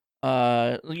more.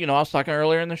 I was talking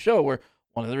earlier in the show where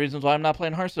one of the reasons why I'm not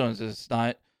playing Hearthstone is it's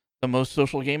not the most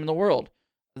social game in the world.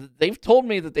 They've told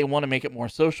me that they want to make it more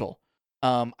social.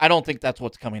 I don't think that's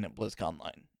what's coming at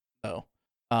BlizzConline, though.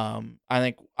 I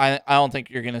don't think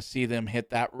you're gonna see them hit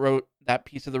that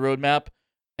piece of the roadmap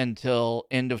until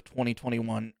end of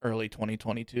 2021, early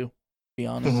 2022. To be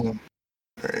honest.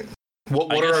 Mm-hmm. Right.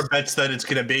 What are our bets that it's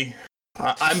gonna be?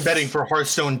 I'm betting for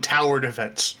Hearthstone Tower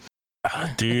Defense.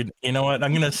 Dude, you know what?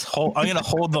 I'm gonna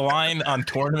hold the line on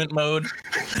tournament mode.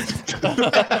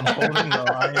 I'm holding the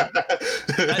line.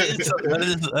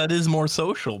 That is more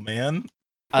social, man.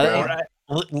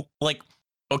 Like,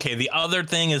 okay, the other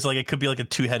thing is like it could be like a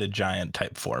two-headed giant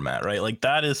type format, right? Like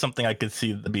that is something I could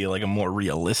see to be like a more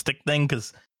realistic thing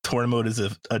because tournament mode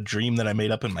is a dream that I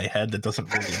made up in my head that doesn't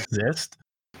really exist.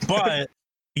 But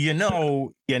you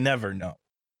never know.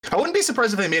 I wouldn't be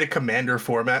surprised if they made a commander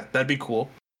format. That'd be cool.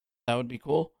 That would be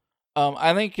cool.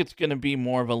 I think it's going to be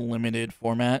more of a limited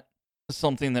format,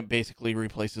 something that basically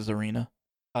replaces Arena.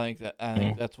 I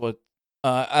think that's what.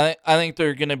 I think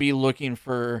they're going to be looking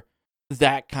for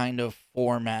that kind of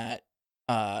format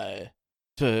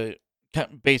to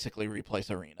basically replace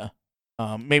Arena.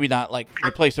 Maybe not like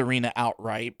replace Arena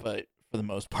outright, but for the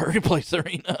most part, replace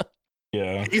Arena.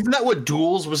 Yeah. Isn't that what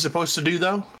Duels was supposed to do,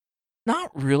 though?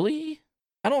 Not really.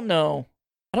 I don't know.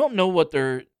 I don't know what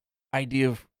their idea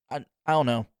of. I don't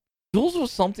know. Duels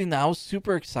was something that I was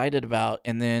super excited about,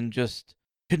 and then just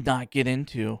could not get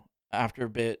into after a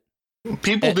bit.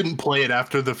 People didn't play it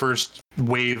after the first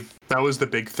wave. That was the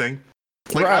big thing.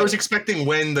 Like Right. I was expecting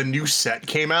when the new set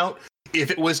came out,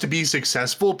 if it was to be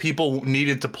successful, people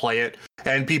needed to play it,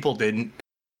 and people didn't.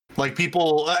 Like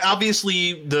people,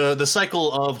 obviously, the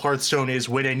cycle of Hearthstone is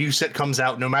when a new set comes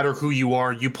out, no matter who you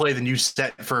are, you play the new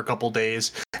set for a couple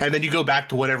days, and then you go back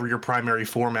to whatever your primary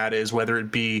format is, whether it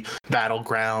be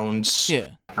Battlegrounds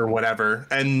or whatever.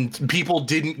 And people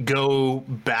didn't go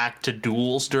back to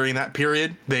Duels during that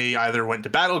period. They either went to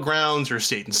Battlegrounds or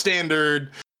stayed in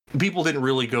Standard. People didn't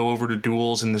really go over to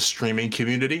Duels in the streaming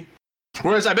community.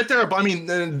 Whereas I bet there are, I mean,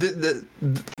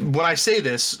 when I say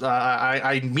this,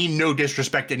 I mean no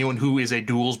disrespect to anyone who is a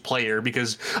Duels player,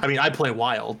 because, I mean, I play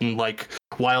Wild, and, like,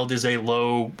 Wild is a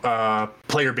low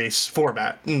player base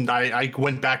format. And I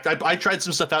went back, I tried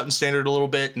some stuff out in Standard a little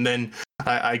bit, and then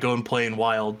I go and play in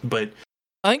Wild, but...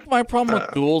 I think my problem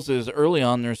with Duels is early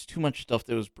on there's too much stuff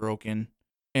that was broken,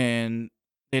 and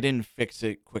they didn't fix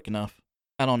it quick enough.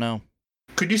 I don't know.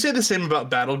 Could you say the same about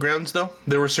Battlegrounds, though?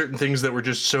 There were certain things that were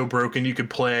just so broken you could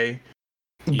play,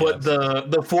 but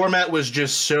the format was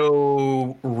just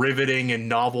so riveting and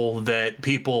novel that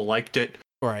people liked it.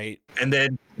 Right. And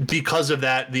then because of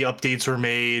that, the updates were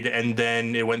made, and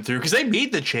then it went through, because they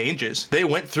made the changes. They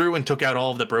went through and took out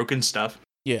all of the broken stuff.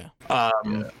 Yeah.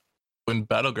 When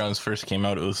Battlegrounds first came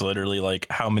out, it was literally like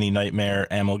how many Nightmare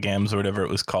Amalgams or whatever it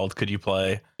was called could you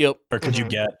play? Yep. Or could you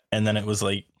get? And then it was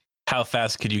like, how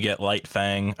fast could you get Light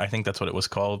Fang? I think that's what it was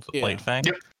called. Yeah. Light Fang.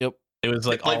 Yep. It was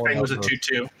like Light Fang about was a those-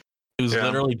 2/2. It was Yeah.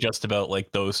 literally just about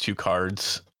like those two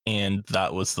cards, and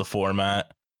that was the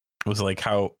format. It was like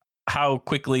how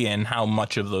quickly and how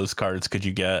much of those cards could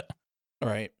you get?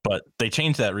 Right. But they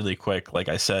changed that really quick, like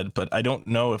I said. But I don't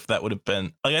know if that would have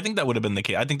been like, I think that would have been the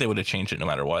case. I think they would have changed it no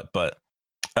matter what. But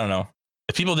I don't know.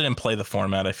 If people didn't play the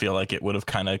format, I feel like it would have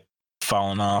kind of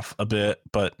fallen off a bit.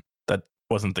 But that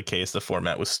wasn't the case. The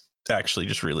format was actually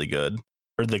just really good,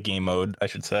 or the game mode, I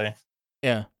should say.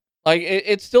 Yeah. Like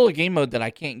it's still a game mode that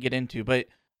I can't get into, but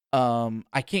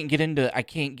I can't get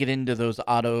into those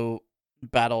auto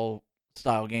battle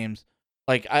style games.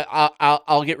 Like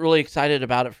I'll get really excited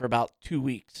about it for about 2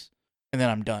 weeks, and then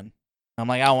I'm done. I'm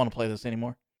like, I don't want to play this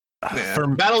anymore. Yeah.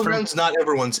 Battlegrounds not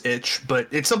everyone's itch, but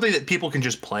it's something that people can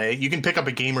just play. You can pick up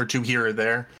a game or two here or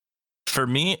there. For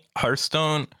me,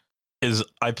 Hearthstone is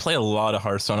I play a lot of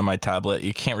Hearthstone on my tablet.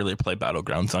 You can't really play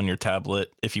Battlegrounds on your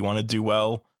tablet if you want to do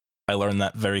well. I learned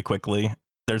that very quickly.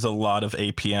 There's a lot of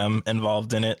APM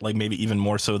involved in it, like maybe even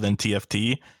more so than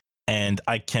TFT. And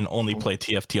I can only play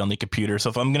TFT on the computer. So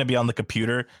if I'm going to be on the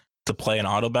computer to play an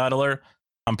auto battler,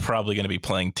 I'm probably going to be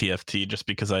playing TFT just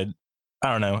because I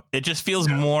don't know. It just feels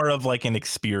more of like an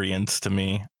experience to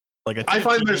me. Like I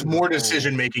find there's more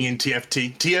decision making in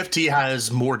TFT. TFT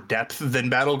has more depth than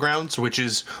Battlegrounds, which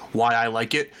is why I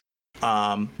like it.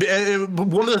 One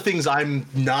of the things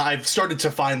I've started to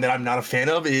find that I'm not a fan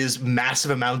of is massive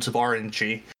amounts of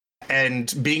RNG,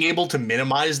 and being able to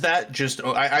minimize that.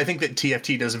 I think that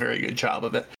TFT does a very good job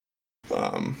of it.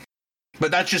 But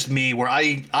that's just me, where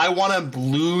I want to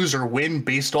lose or win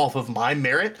based off of my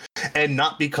merit, and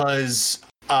not because.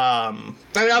 I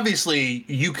mean, obviously,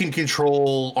 you can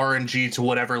control RNG to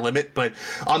whatever limit, but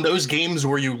on those games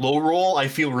where you low roll, I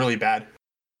feel really bad.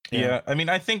 Yeah, I mean,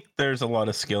 I think there's a lot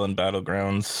of skill in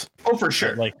Battlegrounds. Oh, for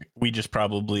sure. Like, we just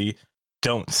probably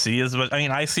don't see as much. I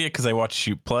mean, I see it because I watch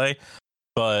you play,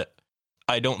 but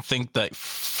I don't think that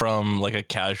from like a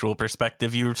casual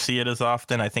perspective you see it as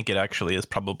often. I think it actually is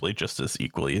probably just as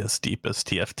equally as deep as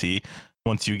TFT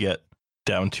once you get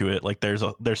down to it. Like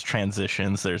there's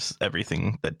transitions, there's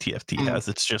everything that TFT has.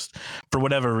 It's just for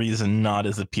whatever reason not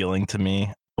as appealing to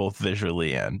me, both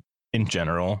visually and in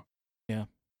general. Yeah.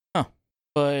 Huh.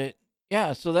 But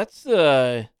yeah, so that's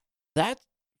that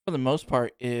for the most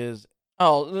part is.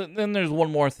 Oh, then there's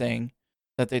one more thing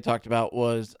that they talked about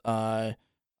was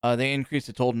they increased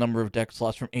the total number of deck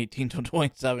slots from 18 to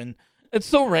 27. It's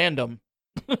so random.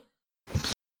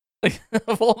 Like,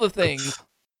 of all the things.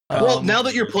 Well, now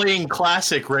that you're playing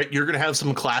Classic, right, you're going to have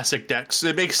some Classic decks.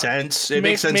 It makes sense. It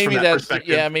makes sense from that perspective.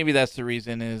 Yeah, maybe that's the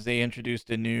reason is they introduced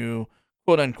a new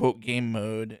quote-unquote game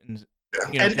mode.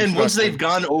 And once they've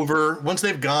gone over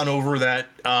that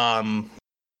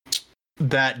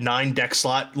that 9 deck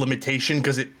slot limitation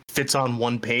because it fits on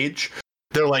one page,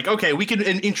 they're like, okay, we can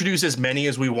introduce as many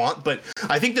as we want, but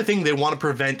I think the thing they want to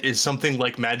prevent is something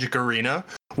like Magic Arena,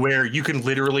 where you can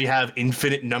literally have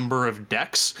infinite number of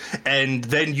decks, and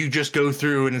then you just go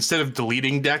through and instead of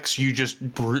deleting decks, you just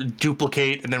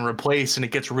duplicate and then replace, and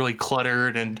it gets really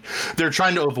cluttered, and they're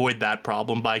trying to avoid that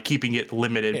problem by keeping it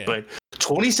limited. Yeah. But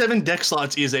 27 deck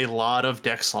slots is a lot of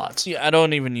deck slots. Yeah, I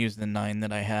don't even use the 9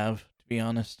 that I have, to be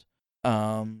honest.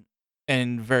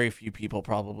 And very few people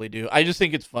probably do. I just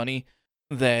think it's funny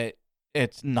that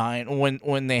it's 9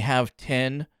 when they have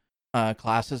 10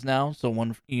 classes now, so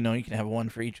one, you can have one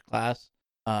for each class,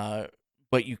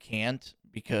 but you can't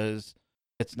because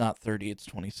it's not 30, it's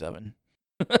 27.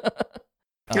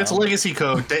 It's legacy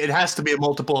code. It has to be a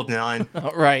multiple of 9.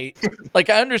 Right. Like,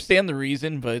 I understand the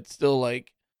reason, but it's still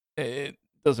like it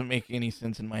doesn't make any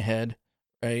sense in my head,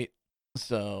 right?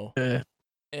 So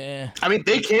I mean,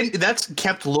 that's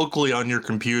kept locally on your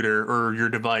computer or your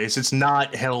device. It's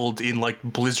not held in like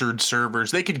Blizzard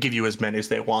servers. They could give you as many as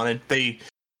they wanted. I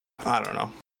don't know.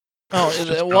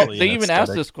 Oh, well, they even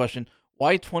asked this question.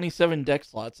 Why 27 deck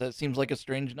slots? That seems like a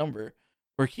strange number.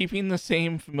 We're keeping the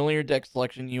same familiar deck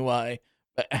selection UI,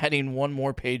 but adding one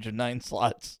more page of 9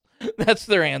 slots. That's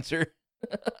their answer.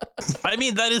 I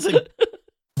mean, that is a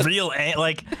real,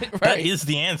 right. That is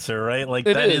the answer, right? Like,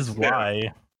 that is why.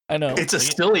 Yeah. I know. It's a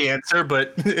silly answer,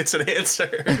 but it's an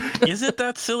answer. Is it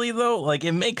that silly, though? Like,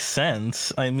 it makes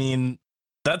sense. I mean,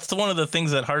 that's one of the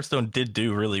things that Hearthstone did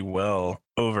do really well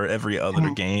over every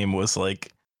other game was,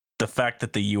 like, the fact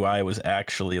that the UI was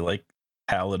actually, like,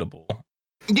 palatable.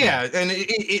 Yeah, and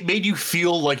it made you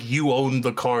feel like you owned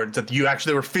the cards, that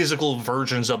there were physical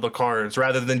versions of the cards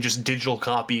rather than just digital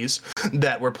copies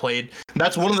that were played.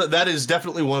 That is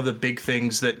definitely one of the big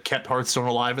things that kept Hearthstone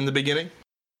alive in the beginning.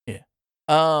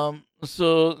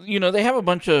 So, they have a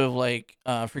bunch of like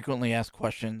frequently asked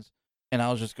questions, and I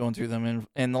was just going through them.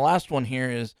 And the last one here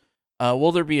is,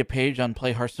 will there be a page on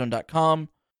playhearthstone.com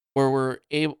where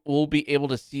we'll be able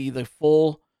to see the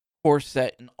full core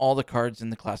set and all the cards in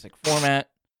the classic format?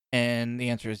 And the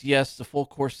answer is yes. The full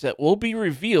core set will be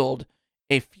revealed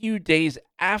a few days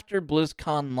after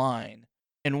BlizzConline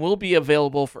and will be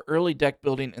available for early deck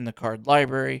building in the card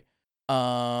library.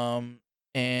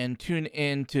 And tune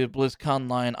in to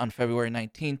BlizzConline on February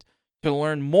 19th to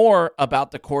learn more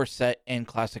about the core set and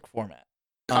classic format.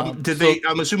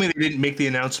 I'm assuming they didn't make the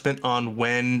announcement on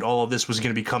when all of this was going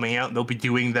to be coming out. They'll be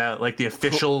doing that, like the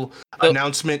official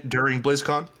announcement during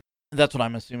BlizzCon. That's what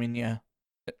I'm assuming. Yeah.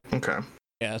 Okay.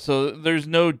 Yeah. So there's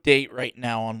no date right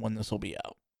now on when this will be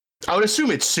out. I would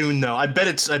assume it's soon, though. I bet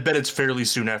it's fairly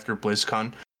soon after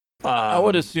BlizzCon. I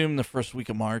would assume the first week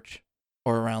of March,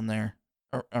 or around there,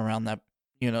 or around that.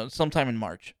 Sometime in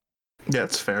March. Yeah,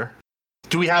 that's fair.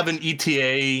 Do we have an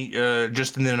ETA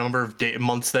just in the number of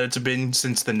months that it's been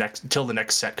since till the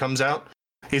next set comes out?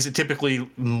 Is it typically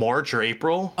March or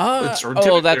April? That's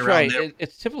right.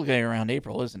 It's typically around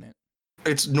April, isn't it?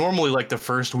 It's normally like the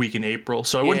first week in April,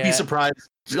 so I wouldn't be surprised.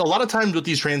 A lot of times with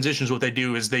these transitions, what they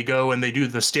do is they go and they do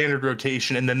the standard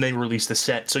rotation, and then they release the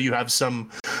set, so you have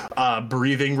some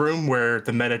breathing room where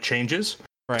the meta changes.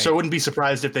 Right. So I wouldn't be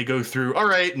surprised if they go through, all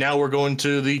right, now we're going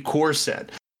to the core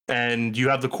set. And you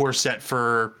have the core set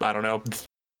for, I don't know,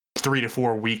 3 to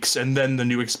 4 weeks, and then the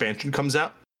new expansion comes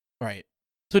out. Right.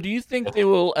 So do you think they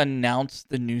will announce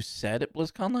the new set at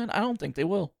BlizzCon? I don't think they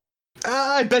will.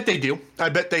 I bet they do. I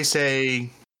bet they say...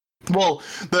 Well,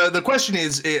 the question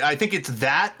is, I think it's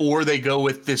that, or they go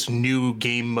with this new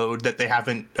game mode that they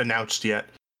haven't announced yet.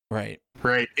 Right.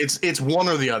 Right. It's one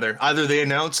or the other. Either they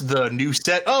announce the new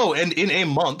set, and in a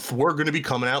month, we're going to be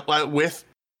coming out with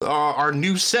our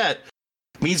new set.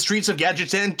 Mean Streets of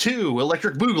Gadgetzan 2,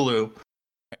 Electric Boogaloo,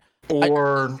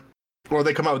 or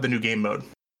they come out with the new game mode.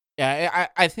 Yeah,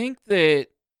 I think that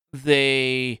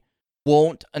they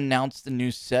won't announce the new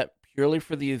set purely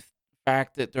for the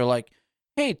fact that they're like,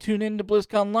 hey, tune in to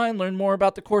BlizzCon Online, learn more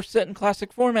about the core set in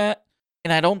classic format.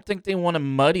 And I don't think they want to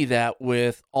muddy that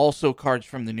with also cards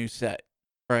from the new set,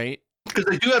 right? Because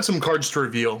they do have some cards to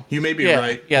reveal. You may be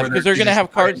right. Yeah, because they're going to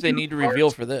have cards they need to reveal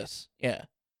for this. Yeah.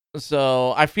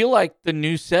 So I feel like the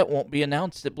new set won't be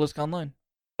announced at BlizzCon Online.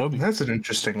 Oh, that's an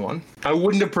interesting one. I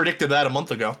wouldn't have predicted that a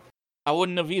month ago. I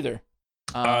wouldn't have either.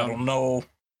 I don't know.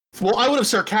 Well, I would have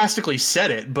sarcastically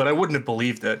said it, but I wouldn't have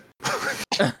believed it.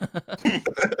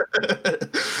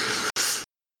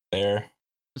 There.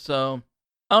 So,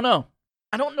 I don't know.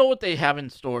 I don't know what they have in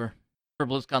store for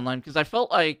BlizzCon Online, because I felt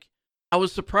like I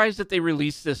was surprised that they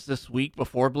released this week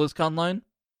before BlizzCon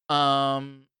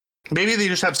Online. Maybe they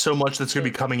just have so much that's going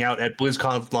to be coming out at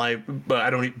BlizzCon Live,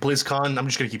 but BlizzCon. I'm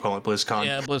just going to keep calling it BlizzCon.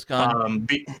 Yeah, BlizzCon.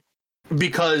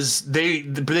 Because they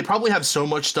probably have so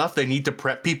much stuff they need to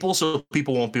prep people so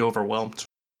people won't be overwhelmed.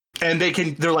 And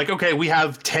they're like, okay, we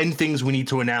have 10 things we need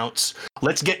to announce.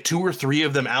 Let's get 2 or 3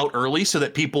 of them out early so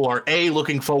that people are A,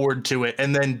 looking forward to it,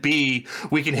 and then B,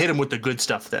 we can hit them with the good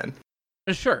stuff then.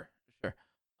 Sure.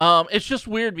 It's just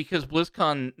weird because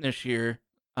BlizzCon this year,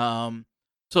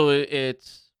 so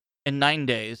it's in 9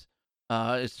 days.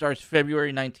 It starts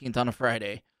February 19th on a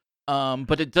Friday.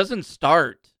 But it doesn't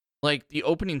start, like, the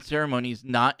opening ceremony is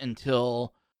not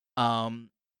until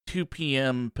 2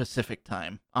 p.m. Pacific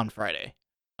time on Friday.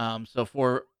 Is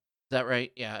that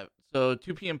right? Yeah. So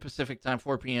 2 p.m. Pacific time,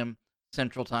 4 p.m.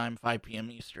 Central time, 5 p.m.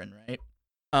 Eastern, right?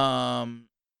 And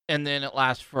then it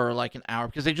lasts for like an hour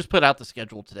because they just put out the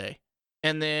schedule today.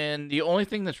 And then the only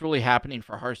thing that's really happening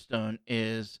for Hearthstone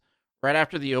is right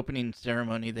after the opening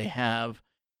ceremony, they have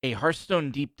a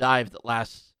Hearthstone deep dive that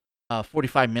lasts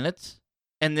 45 minutes.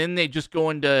 And then they just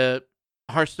go into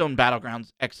Hearthstone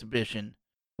Battlegrounds exhibition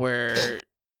where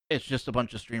it's just a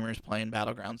bunch of streamers playing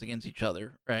Battlegrounds against each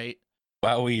other, right?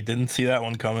 Wow, we didn't see that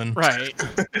one coming. Right.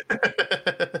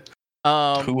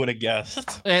 Who would have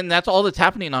guessed? And that's all that's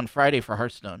happening on Friday for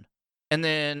Hearthstone. And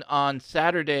then on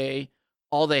Saturday,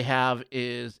 all they have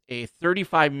is a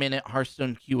 35-minute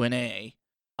Hearthstone Q&A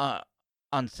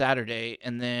on Saturday,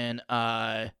 and then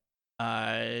and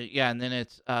then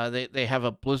it's they have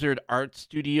a Blizzard Art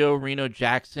Studio Reno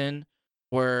Jackson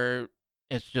where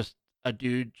it's just a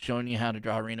dude showing you how to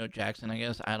draw Reno Jackson, I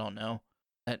guess. I don't know.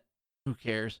 Who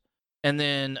cares? And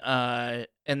then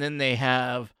they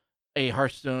have a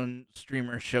Hearthstone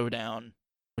Streamer Showdown,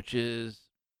 which is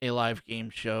a live game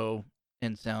show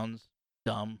and sounds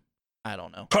dumb. I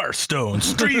don't know. Hearthstone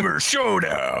Streamer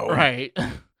Showdown. Right.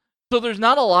 So there's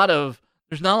not a lot of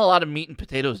meat and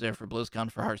potatoes there for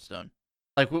BlizzCon for Hearthstone.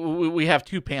 Like we have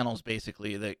 2 panels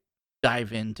basically that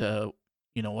dive into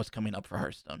what's coming up for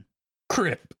Hearthstone.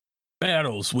 Crip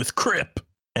battles with Crip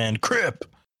and Crip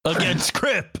against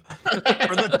Crip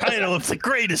for the title of the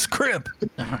greatest Crip.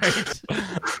 All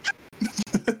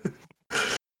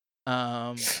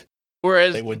right.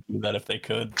 Whereas they would do that if they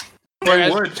could.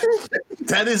 They would.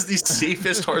 That is the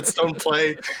safest Hearthstone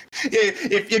play.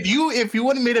 If you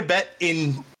would have made a bet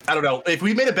in, I don't know, if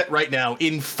we made a bet right now,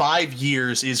 in 5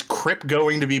 years, is Crip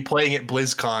going to be playing at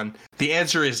BlizzCon? The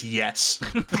answer is yes.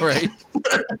 Right.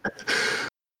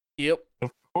 Yep.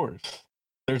 Of course.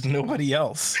 There's nobody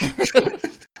else.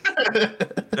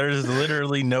 There's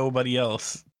literally nobody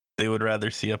else they would rather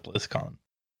see at BlizzCon.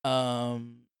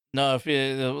 No, if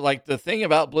like the thing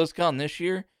about BlizzCon this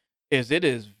year is it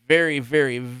is very,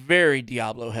 very, very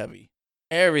Diablo heavy.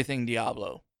 Everything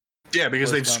Diablo. Yeah,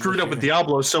 because they've screwed up with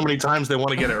Diablo so many times they want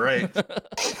to get it right.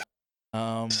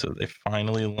 So they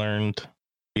finally learned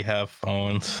we have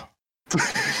phones.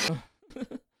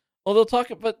 Well, they'll talk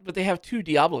about, but they have 2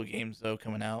 Diablo games though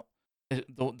coming out.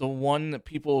 The one that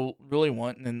people really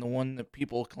want, and then the one that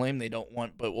people claim they don't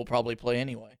want, but will probably play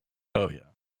anyway. Oh yeah.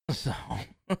 So,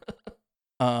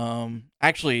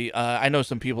 actually, I know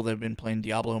some people that have been playing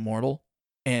Diablo Immortal,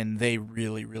 and they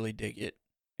really, really dig it.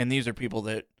 And these are people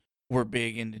that were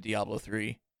big into Diablo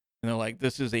 3, and they're like,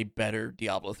 "This is a better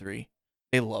Diablo 3."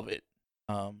 They love it.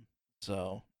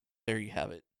 So there you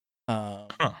have it.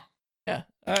 Yeah,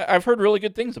 I've heard really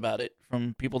good things about it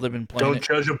from people that've been playing. Don't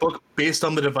judge a book based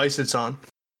on the device it's on.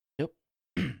 Yep.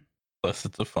 Unless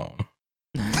it's a phone.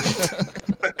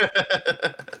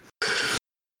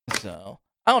 So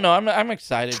I don't know. I'm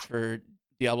excited for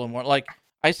Diablo more. Like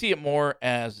I see it more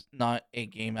as not a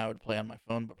game I would play on my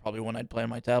phone, but probably one I'd play on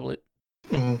my tablet.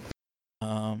 Mm-hmm.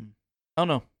 I don't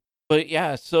know, but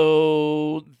yeah.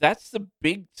 So that's the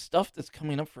big stuff that's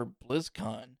coming up for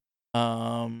BlizzCon.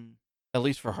 At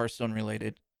least for Hearthstone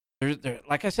related. There,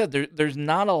 like I said, there's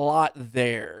not a lot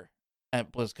there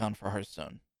at BlizzCon for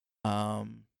Hearthstone.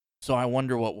 So I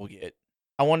wonder what we'll get.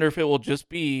 I wonder if it will just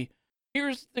be,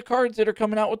 here's the cards that are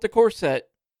coming out with the core set,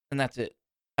 and that's it.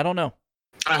 I don't know.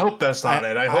 I hope that's not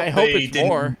it. I hope it's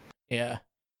more. Yeah.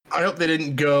 I hope they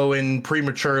didn't go and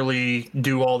prematurely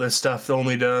do all this stuff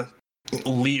only to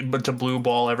leave, but to blue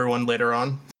ball everyone later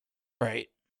on. Right.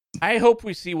 I hope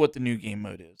we see what the new game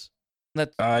mode is.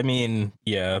 I mean,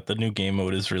 yeah, the new game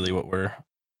mode is really what we're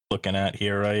looking at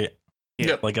here, right? Yeah.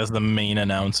 Yep. Like as the main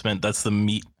announcement, that's the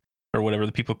meat or whatever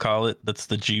the people call it. That's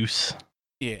the juice,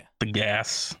 Yeah. the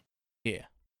gas, Yeah.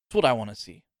 That's what I want to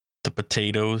see. the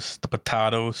potatoes, the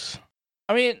potatoes.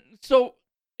 I mean, so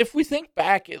if we think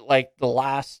back at like the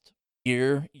last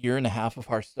year and a half of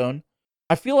Hearthstone,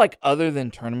 I feel like other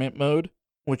than tournament mode,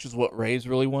 which is what Ray's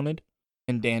really wanted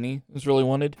and Danny has really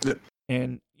wanted, Yep.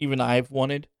 and even I've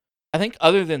wanted, I think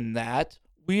other than that,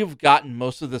 we have gotten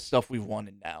most of the stuff we've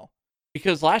wanted now.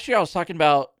 Because last year I was talking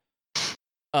about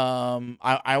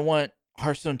I want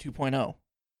Hearthstone 2.0,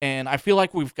 and I feel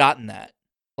like we've gotten that.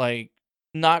 Like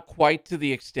not quite to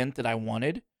the extent that I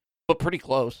wanted, but pretty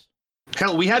close.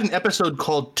 Hell, we had an episode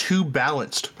called Too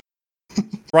Balanced.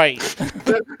 Right.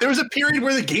 There was a period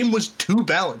where the game was too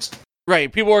balanced.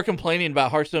 Right. People were complaining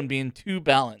about Hearthstone being too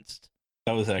balanced.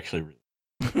 That was actually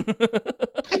really.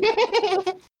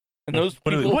 And those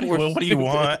What people do you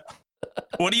want?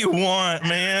 What do you want,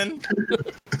 man?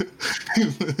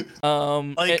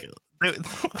 Like,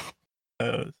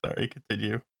 sorry,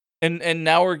 continue. and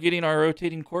now we're getting our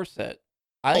rotating core set.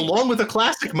 Along with the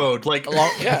classic mode, like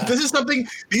yeah. this is something.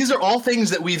 These are all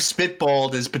things that we've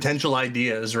spitballed as potential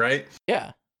ideas, right?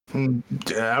 Yeah. I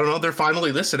don't know. They're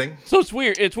finally listening. So it's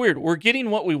weird. It's weird. We're getting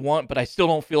what we want, but I still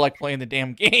don't feel like playing the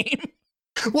damn game.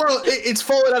 Well, it's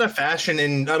fallen out of fashion,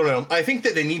 and I don't know. I think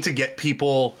that they need to get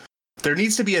people. There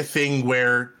needs to be a thing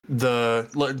where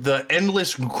the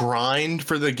endless grind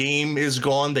for the game is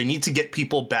gone. They need to get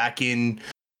people back in.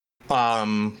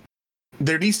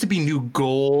 There needs to be new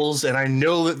goals, and I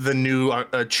know that the new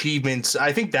achievements.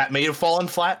 I think that may have fallen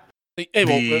flat. It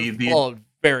fallen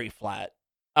very flat.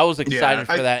 I was excited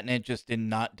for that, and it just did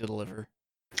not deliver.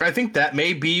 I think that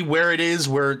may be where it is,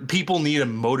 where people need a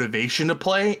motivation to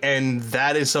play, and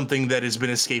that is something that has been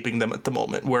escaping them at the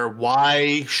moment, where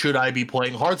why should I be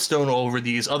playing Hearthstone over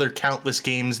these other countless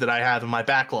games that I have in my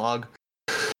backlog?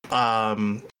 I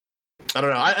don't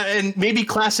know. And maybe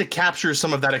Classic captures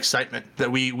some of that excitement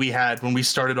that we had when we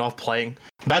started off playing.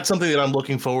 That's something that I'm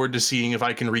looking forward to seeing if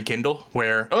I can rekindle,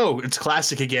 where, oh, it's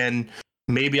Classic again.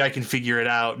 Maybe I can figure it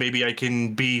out. Maybe I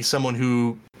can be someone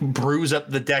who brews up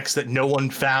the decks that no one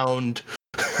found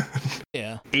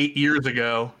 8 years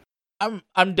ago.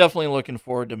 I'm definitely looking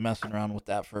forward to messing around with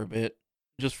that for a bit,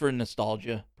 just for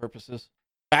nostalgia purposes.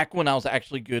 Back when I was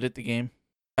actually good at the game.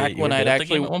 Back when I'd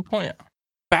actually at one point.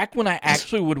 Back when I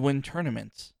actually would win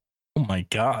tournaments. Oh my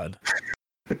god.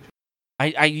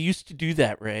 I used to do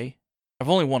that, Ray. I've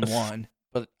only won one,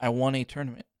 but I won a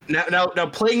tournament. Now,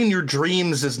 playing in your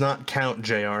dreams does not count,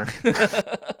 JR.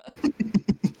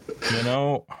 You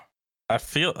know, I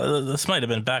feel this might have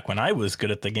been back when I was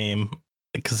good at the game,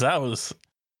 because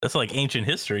that's like ancient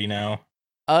history now.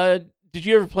 Did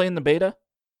you ever play in the beta?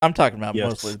 I'm talking about Yes.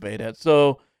 mostly the beta.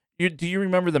 So, do you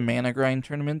remember the Mana Grind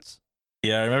tournaments?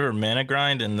 Yeah, I remember Mana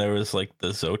Grind, and there was like the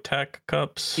Zotac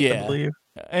Cups, I Yeah. believe.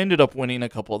 I ended up winning a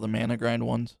couple of the mana grind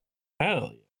ones.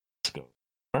 Hell yeah. Let's go.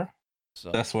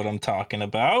 So That's what I'm talking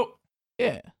about.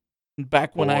 yeah,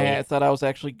 back when Boy. I thought I was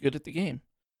actually good at the game.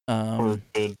 We're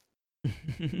good.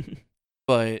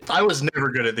 But I was never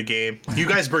good at the game. You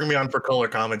guys bring me on for color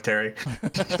commentary.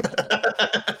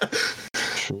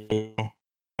 True.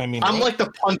 I mean, I'm like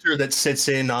the punter that sits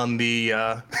in on the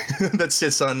that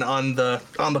sits on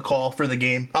the call for the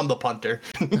game. I'm the punter.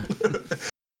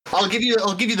 I'll give you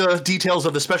the details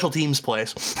of the special teams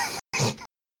plays.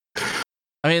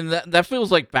 I mean, that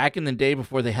feels like back in the day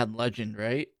before they had Legend,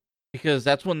 right? Because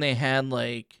that's when they had,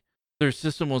 like, their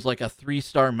system was like a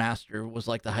 3-star master was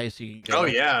like the highest you could go. Oh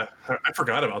yeah, I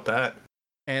forgot about that.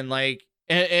 And like,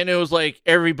 and it was like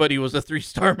everybody was a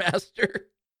 3-star master,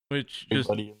 which just,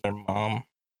 everybody and their mom.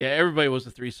 yeah, everybody was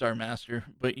a 3-star master,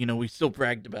 but you know, we still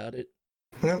bragged about it.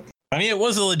 Yep. I mean, it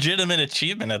was a legitimate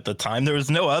achievement at the time. There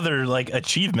was no other like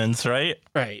achievements, right?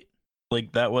 Right.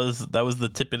 Like that was the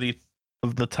tippity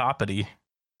of the toppity.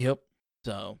 Yep.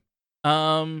 So,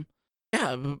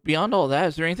 yeah, beyond all that,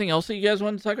 is there anything else that you guys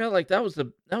wanted to talk about? Like that was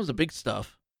the big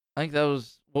stuff. I think that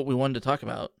was what we wanted to talk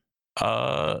about.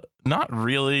 Not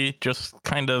really. Just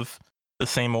kind of the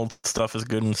same old stuff is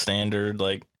good and standard,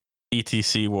 like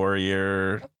ETC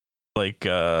warrior, like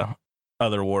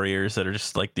other warriors that are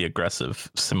just like the aggressive,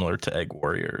 similar to egg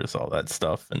warriors, all that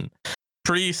stuff. And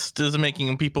priest is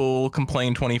making people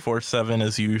complain 24/7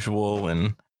 as usual,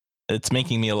 and it's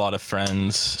making me a lot of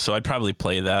friends. So I'd probably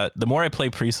play that. The more I play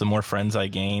priest, the more friends I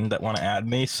gain that want to add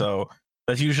me. So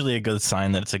that's usually a good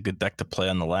sign that it's a good deck to play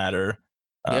on the ladder.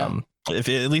 Yeah. At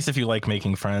least if you like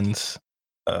making friends.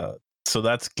 So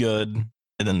that's good.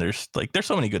 And then there's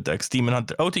so many good decks. Demon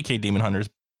Hunter, OTK Demon Hunter's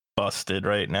busted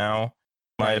right now,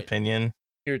 my Right. opinion.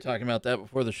 You were talking about that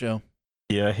before the show.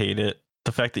 Yeah, I hate it.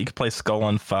 The fact that you can play Skull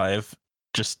on 5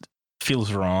 just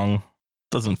feels wrong.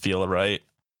 Doesn't feel right.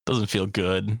 Doesn't feel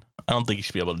good. I don't think you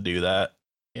should be able to do that.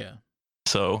 Yeah.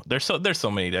 So there's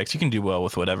so many decks. You can do well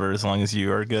with whatever as long as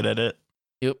you are good at it.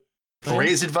 Yep.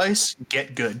 Ray's advice: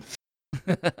 get good.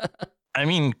 I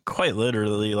mean, quite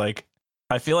literally, like,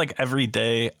 I feel like every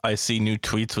day I see new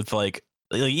tweets with like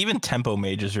even Tempo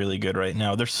Mage is really good right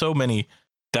now. There's so many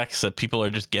decks that people are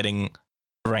just getting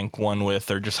rank 1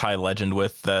 with or just high legend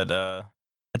with that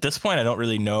at this point I don't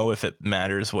really know if it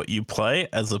matters what you play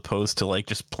as opposed to like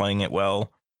just playing it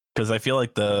well, because I feel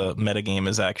like the metagame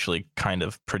is actually kind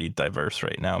of pretty diverse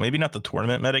right now. Maybe not the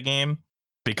tournament metagame,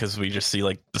 because we just see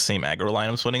like the same aggro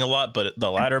lineups winning a lot, but the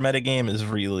ladder metagame is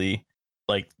really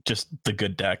like just the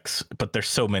good decks. But there's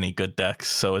so many good decks,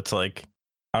 so it's like,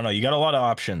 I don't know, you got a lot of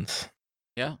options.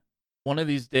 Yeah. One of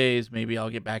these days, maybe I'll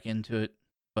get back into it,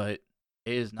 but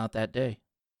it is not that day.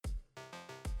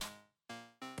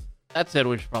 That said,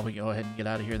 we should probably go ahead and get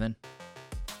out of here then.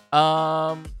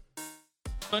 So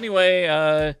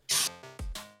anyway,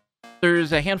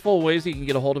 there's a handful of ways you can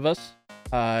get a hold of us.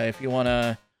 If you want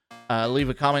to leave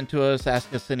a comment to us,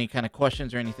 ask us any kind of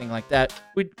questions or anything like that.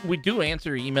 We do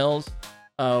answer emails.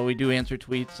 We do answer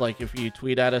tweets. Like if you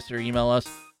tweet at us or email us,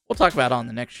 we'll talk about it on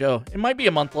the next show. It might be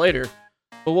a month later,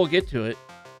 but we'll get to it.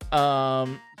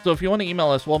 So if you want to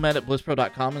email us,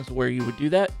 wellmet@blizspro.com is where you would do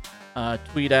that.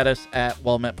 Tweet at us at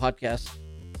wellmetpodcast.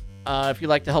 If you'd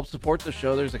like to help support the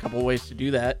show, there's a couple of ways to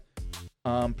do that.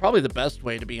 Probably the best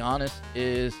way, to be honest,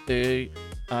 is to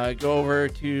go over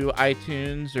to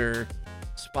iTunes or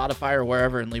Spotify or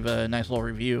wherever and leave a nice little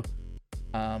review.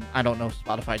 I don't know if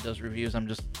Spotify does reviews. I'm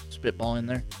just spitballing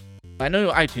there. I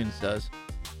know iTunes does.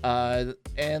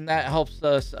 And that helps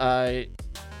us,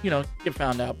 get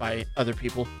found out by other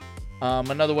people.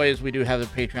 Another way is we do have a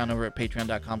Patreon over at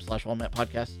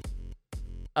patreon.com/wellmetpodcast.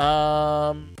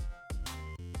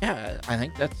 Yeah, I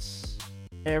think that's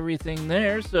everything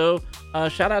there. So,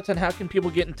 shout outs, and how can people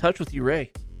get in touch with you,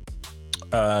 Ray?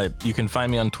 You can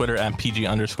find me on Twitter at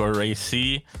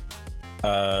PG_RayC.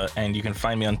 And you can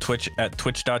find me on Twitch at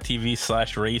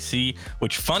twitch.tv/RayC,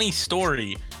 which, funny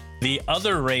story, the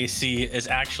other RayC is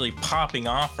actually popping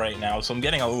off right now. So I'm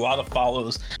getting a lot of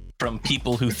follows from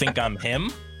people who think I'm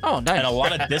him. Oh, nice. And a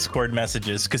lot of Discord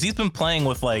messages, because he's been playing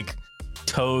with like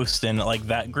Toast and like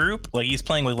that group. Like he's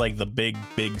playing with like the big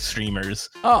streamers.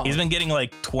 Oh, He's been getting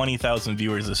like 20,000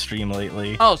 viewers a stream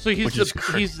lately. oh, so he's which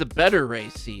the better Ray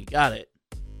C. Got it.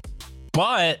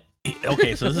 But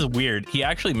okay, so this is weird. He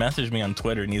actually messaged me on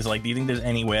Twitter and he's like, "Do you think there's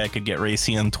any way I could get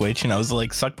RayC on Twitch?" And I was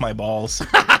like, "Suck my balls.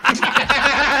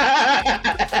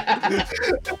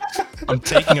 I'm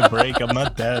taking a break. I'm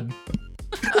not dead."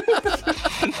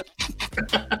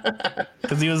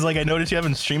 Because he was like, "I noticed you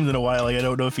haven't streamed in a while. Like, I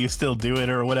don't know if you still do it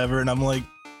or whatever." And I'm like,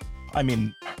 I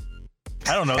mean,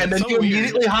 I don't know. And then It's so you weird.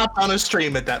 immediately hopped on a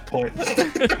stream at that point.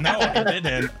 No, I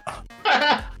didn't.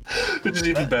 Which is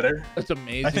even better. That's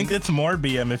amazing. I think it's more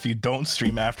BM if you don't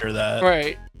stream after that.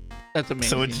 Right. That's amazing.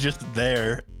 So it's just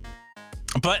there.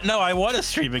 But no, I want to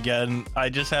stream again. I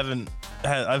just haven't.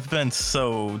 I've been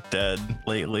so dead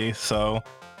lately. So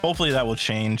hopefully that will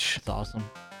change. It's awesome.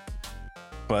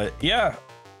 But yeah,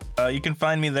 you can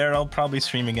find me there. I'll probably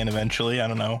stream again eventually. I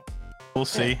don't know. We'll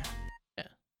see. Yeah.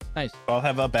 Nice. I'll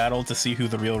have a battle to see who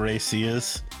the real Racy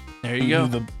is. There you go.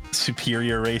 Who the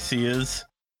superior Racy is.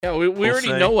 Yeah, we We'll already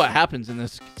say. know what happens in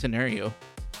this scenario.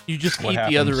 You just What eat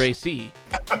the other happens? Racy.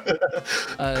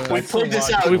 We played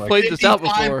this out. We played this out 55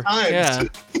 before. times. Yeah.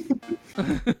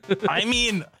 I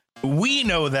mean, we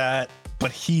know that,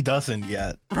 but he doesn't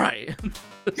yet. Right.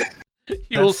 He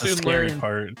That's will the soon scary learn.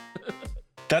 part.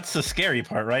 That's the scary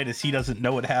part, right? Is he doesn't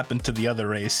know what happened to the other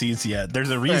Racies yet. There's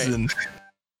a reason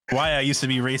why I used to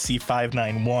be Racy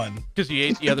 591. Because you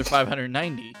ate the other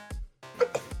 590.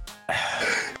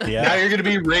 Now Yeah, you're gonna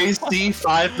be Ray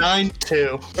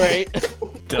C592. Right.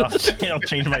 I'll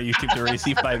change my YouTube to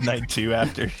Racy 592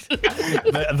 after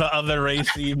the other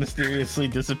Racy mysteriously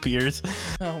disappears.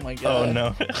 Oh my god. Oh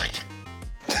no.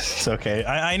 It's okay.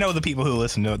 I know the people who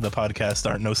listen to the podcast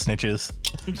aren't no snitches.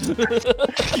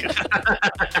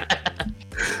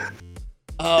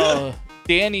 Oh,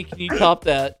 Danny, can you top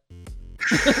that?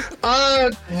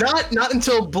 Not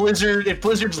until Blizzard. If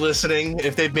Blizzard's listening,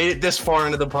 if they've made it this far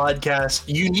into the podcast,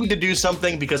 you need to do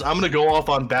something because I'm gonna go off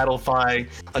on Battlefy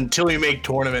until we make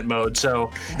tournament mode.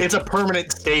 So it's a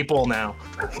permanent staple now.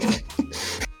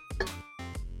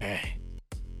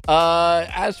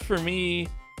 As for me,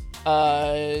 you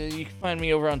can find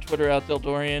me over on Twitter at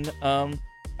Deldorian.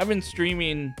 I've been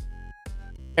streaming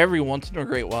every once in a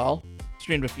great while.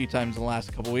 Streamed a few times in the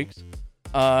last couple weeks.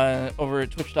 Over at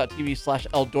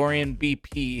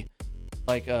twitch.tv/EldorianBP,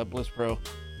 like Bliss Pro.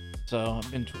 So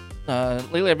I've been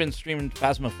lately I've been streaming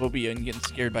Phasmophobia and getting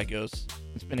scared by ghosts.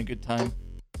 It's been a good time.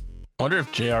 I wonder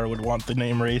if JR would want the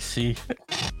name Racy.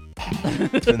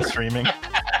 It's been streaming.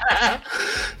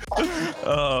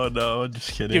 Oh no,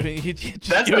 just kidding.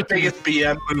 That's the biggest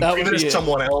BM move. That Give would it be to it.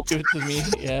 someone else. Give it to me.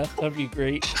 Yeah, that'd be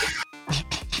great.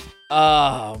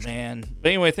 Oh man. But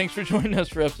anyway, thanks for joining us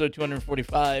for episode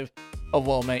 245 of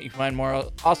Well Met. You can find more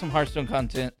awesome Hearthstone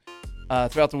content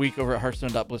throughout the week over at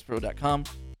hearthstone.blizspro.com.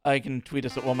 You can tweet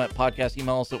us at Well Met Podcast,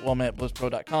 email us at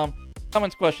wellmet@blizspro.com.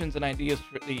 Comments, questions, and ideas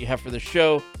that you have for the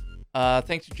show.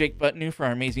 Thanks to Jake Button for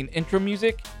our amazing intro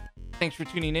music. Thanks for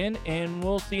tuning in, and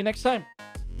we'll see you next time.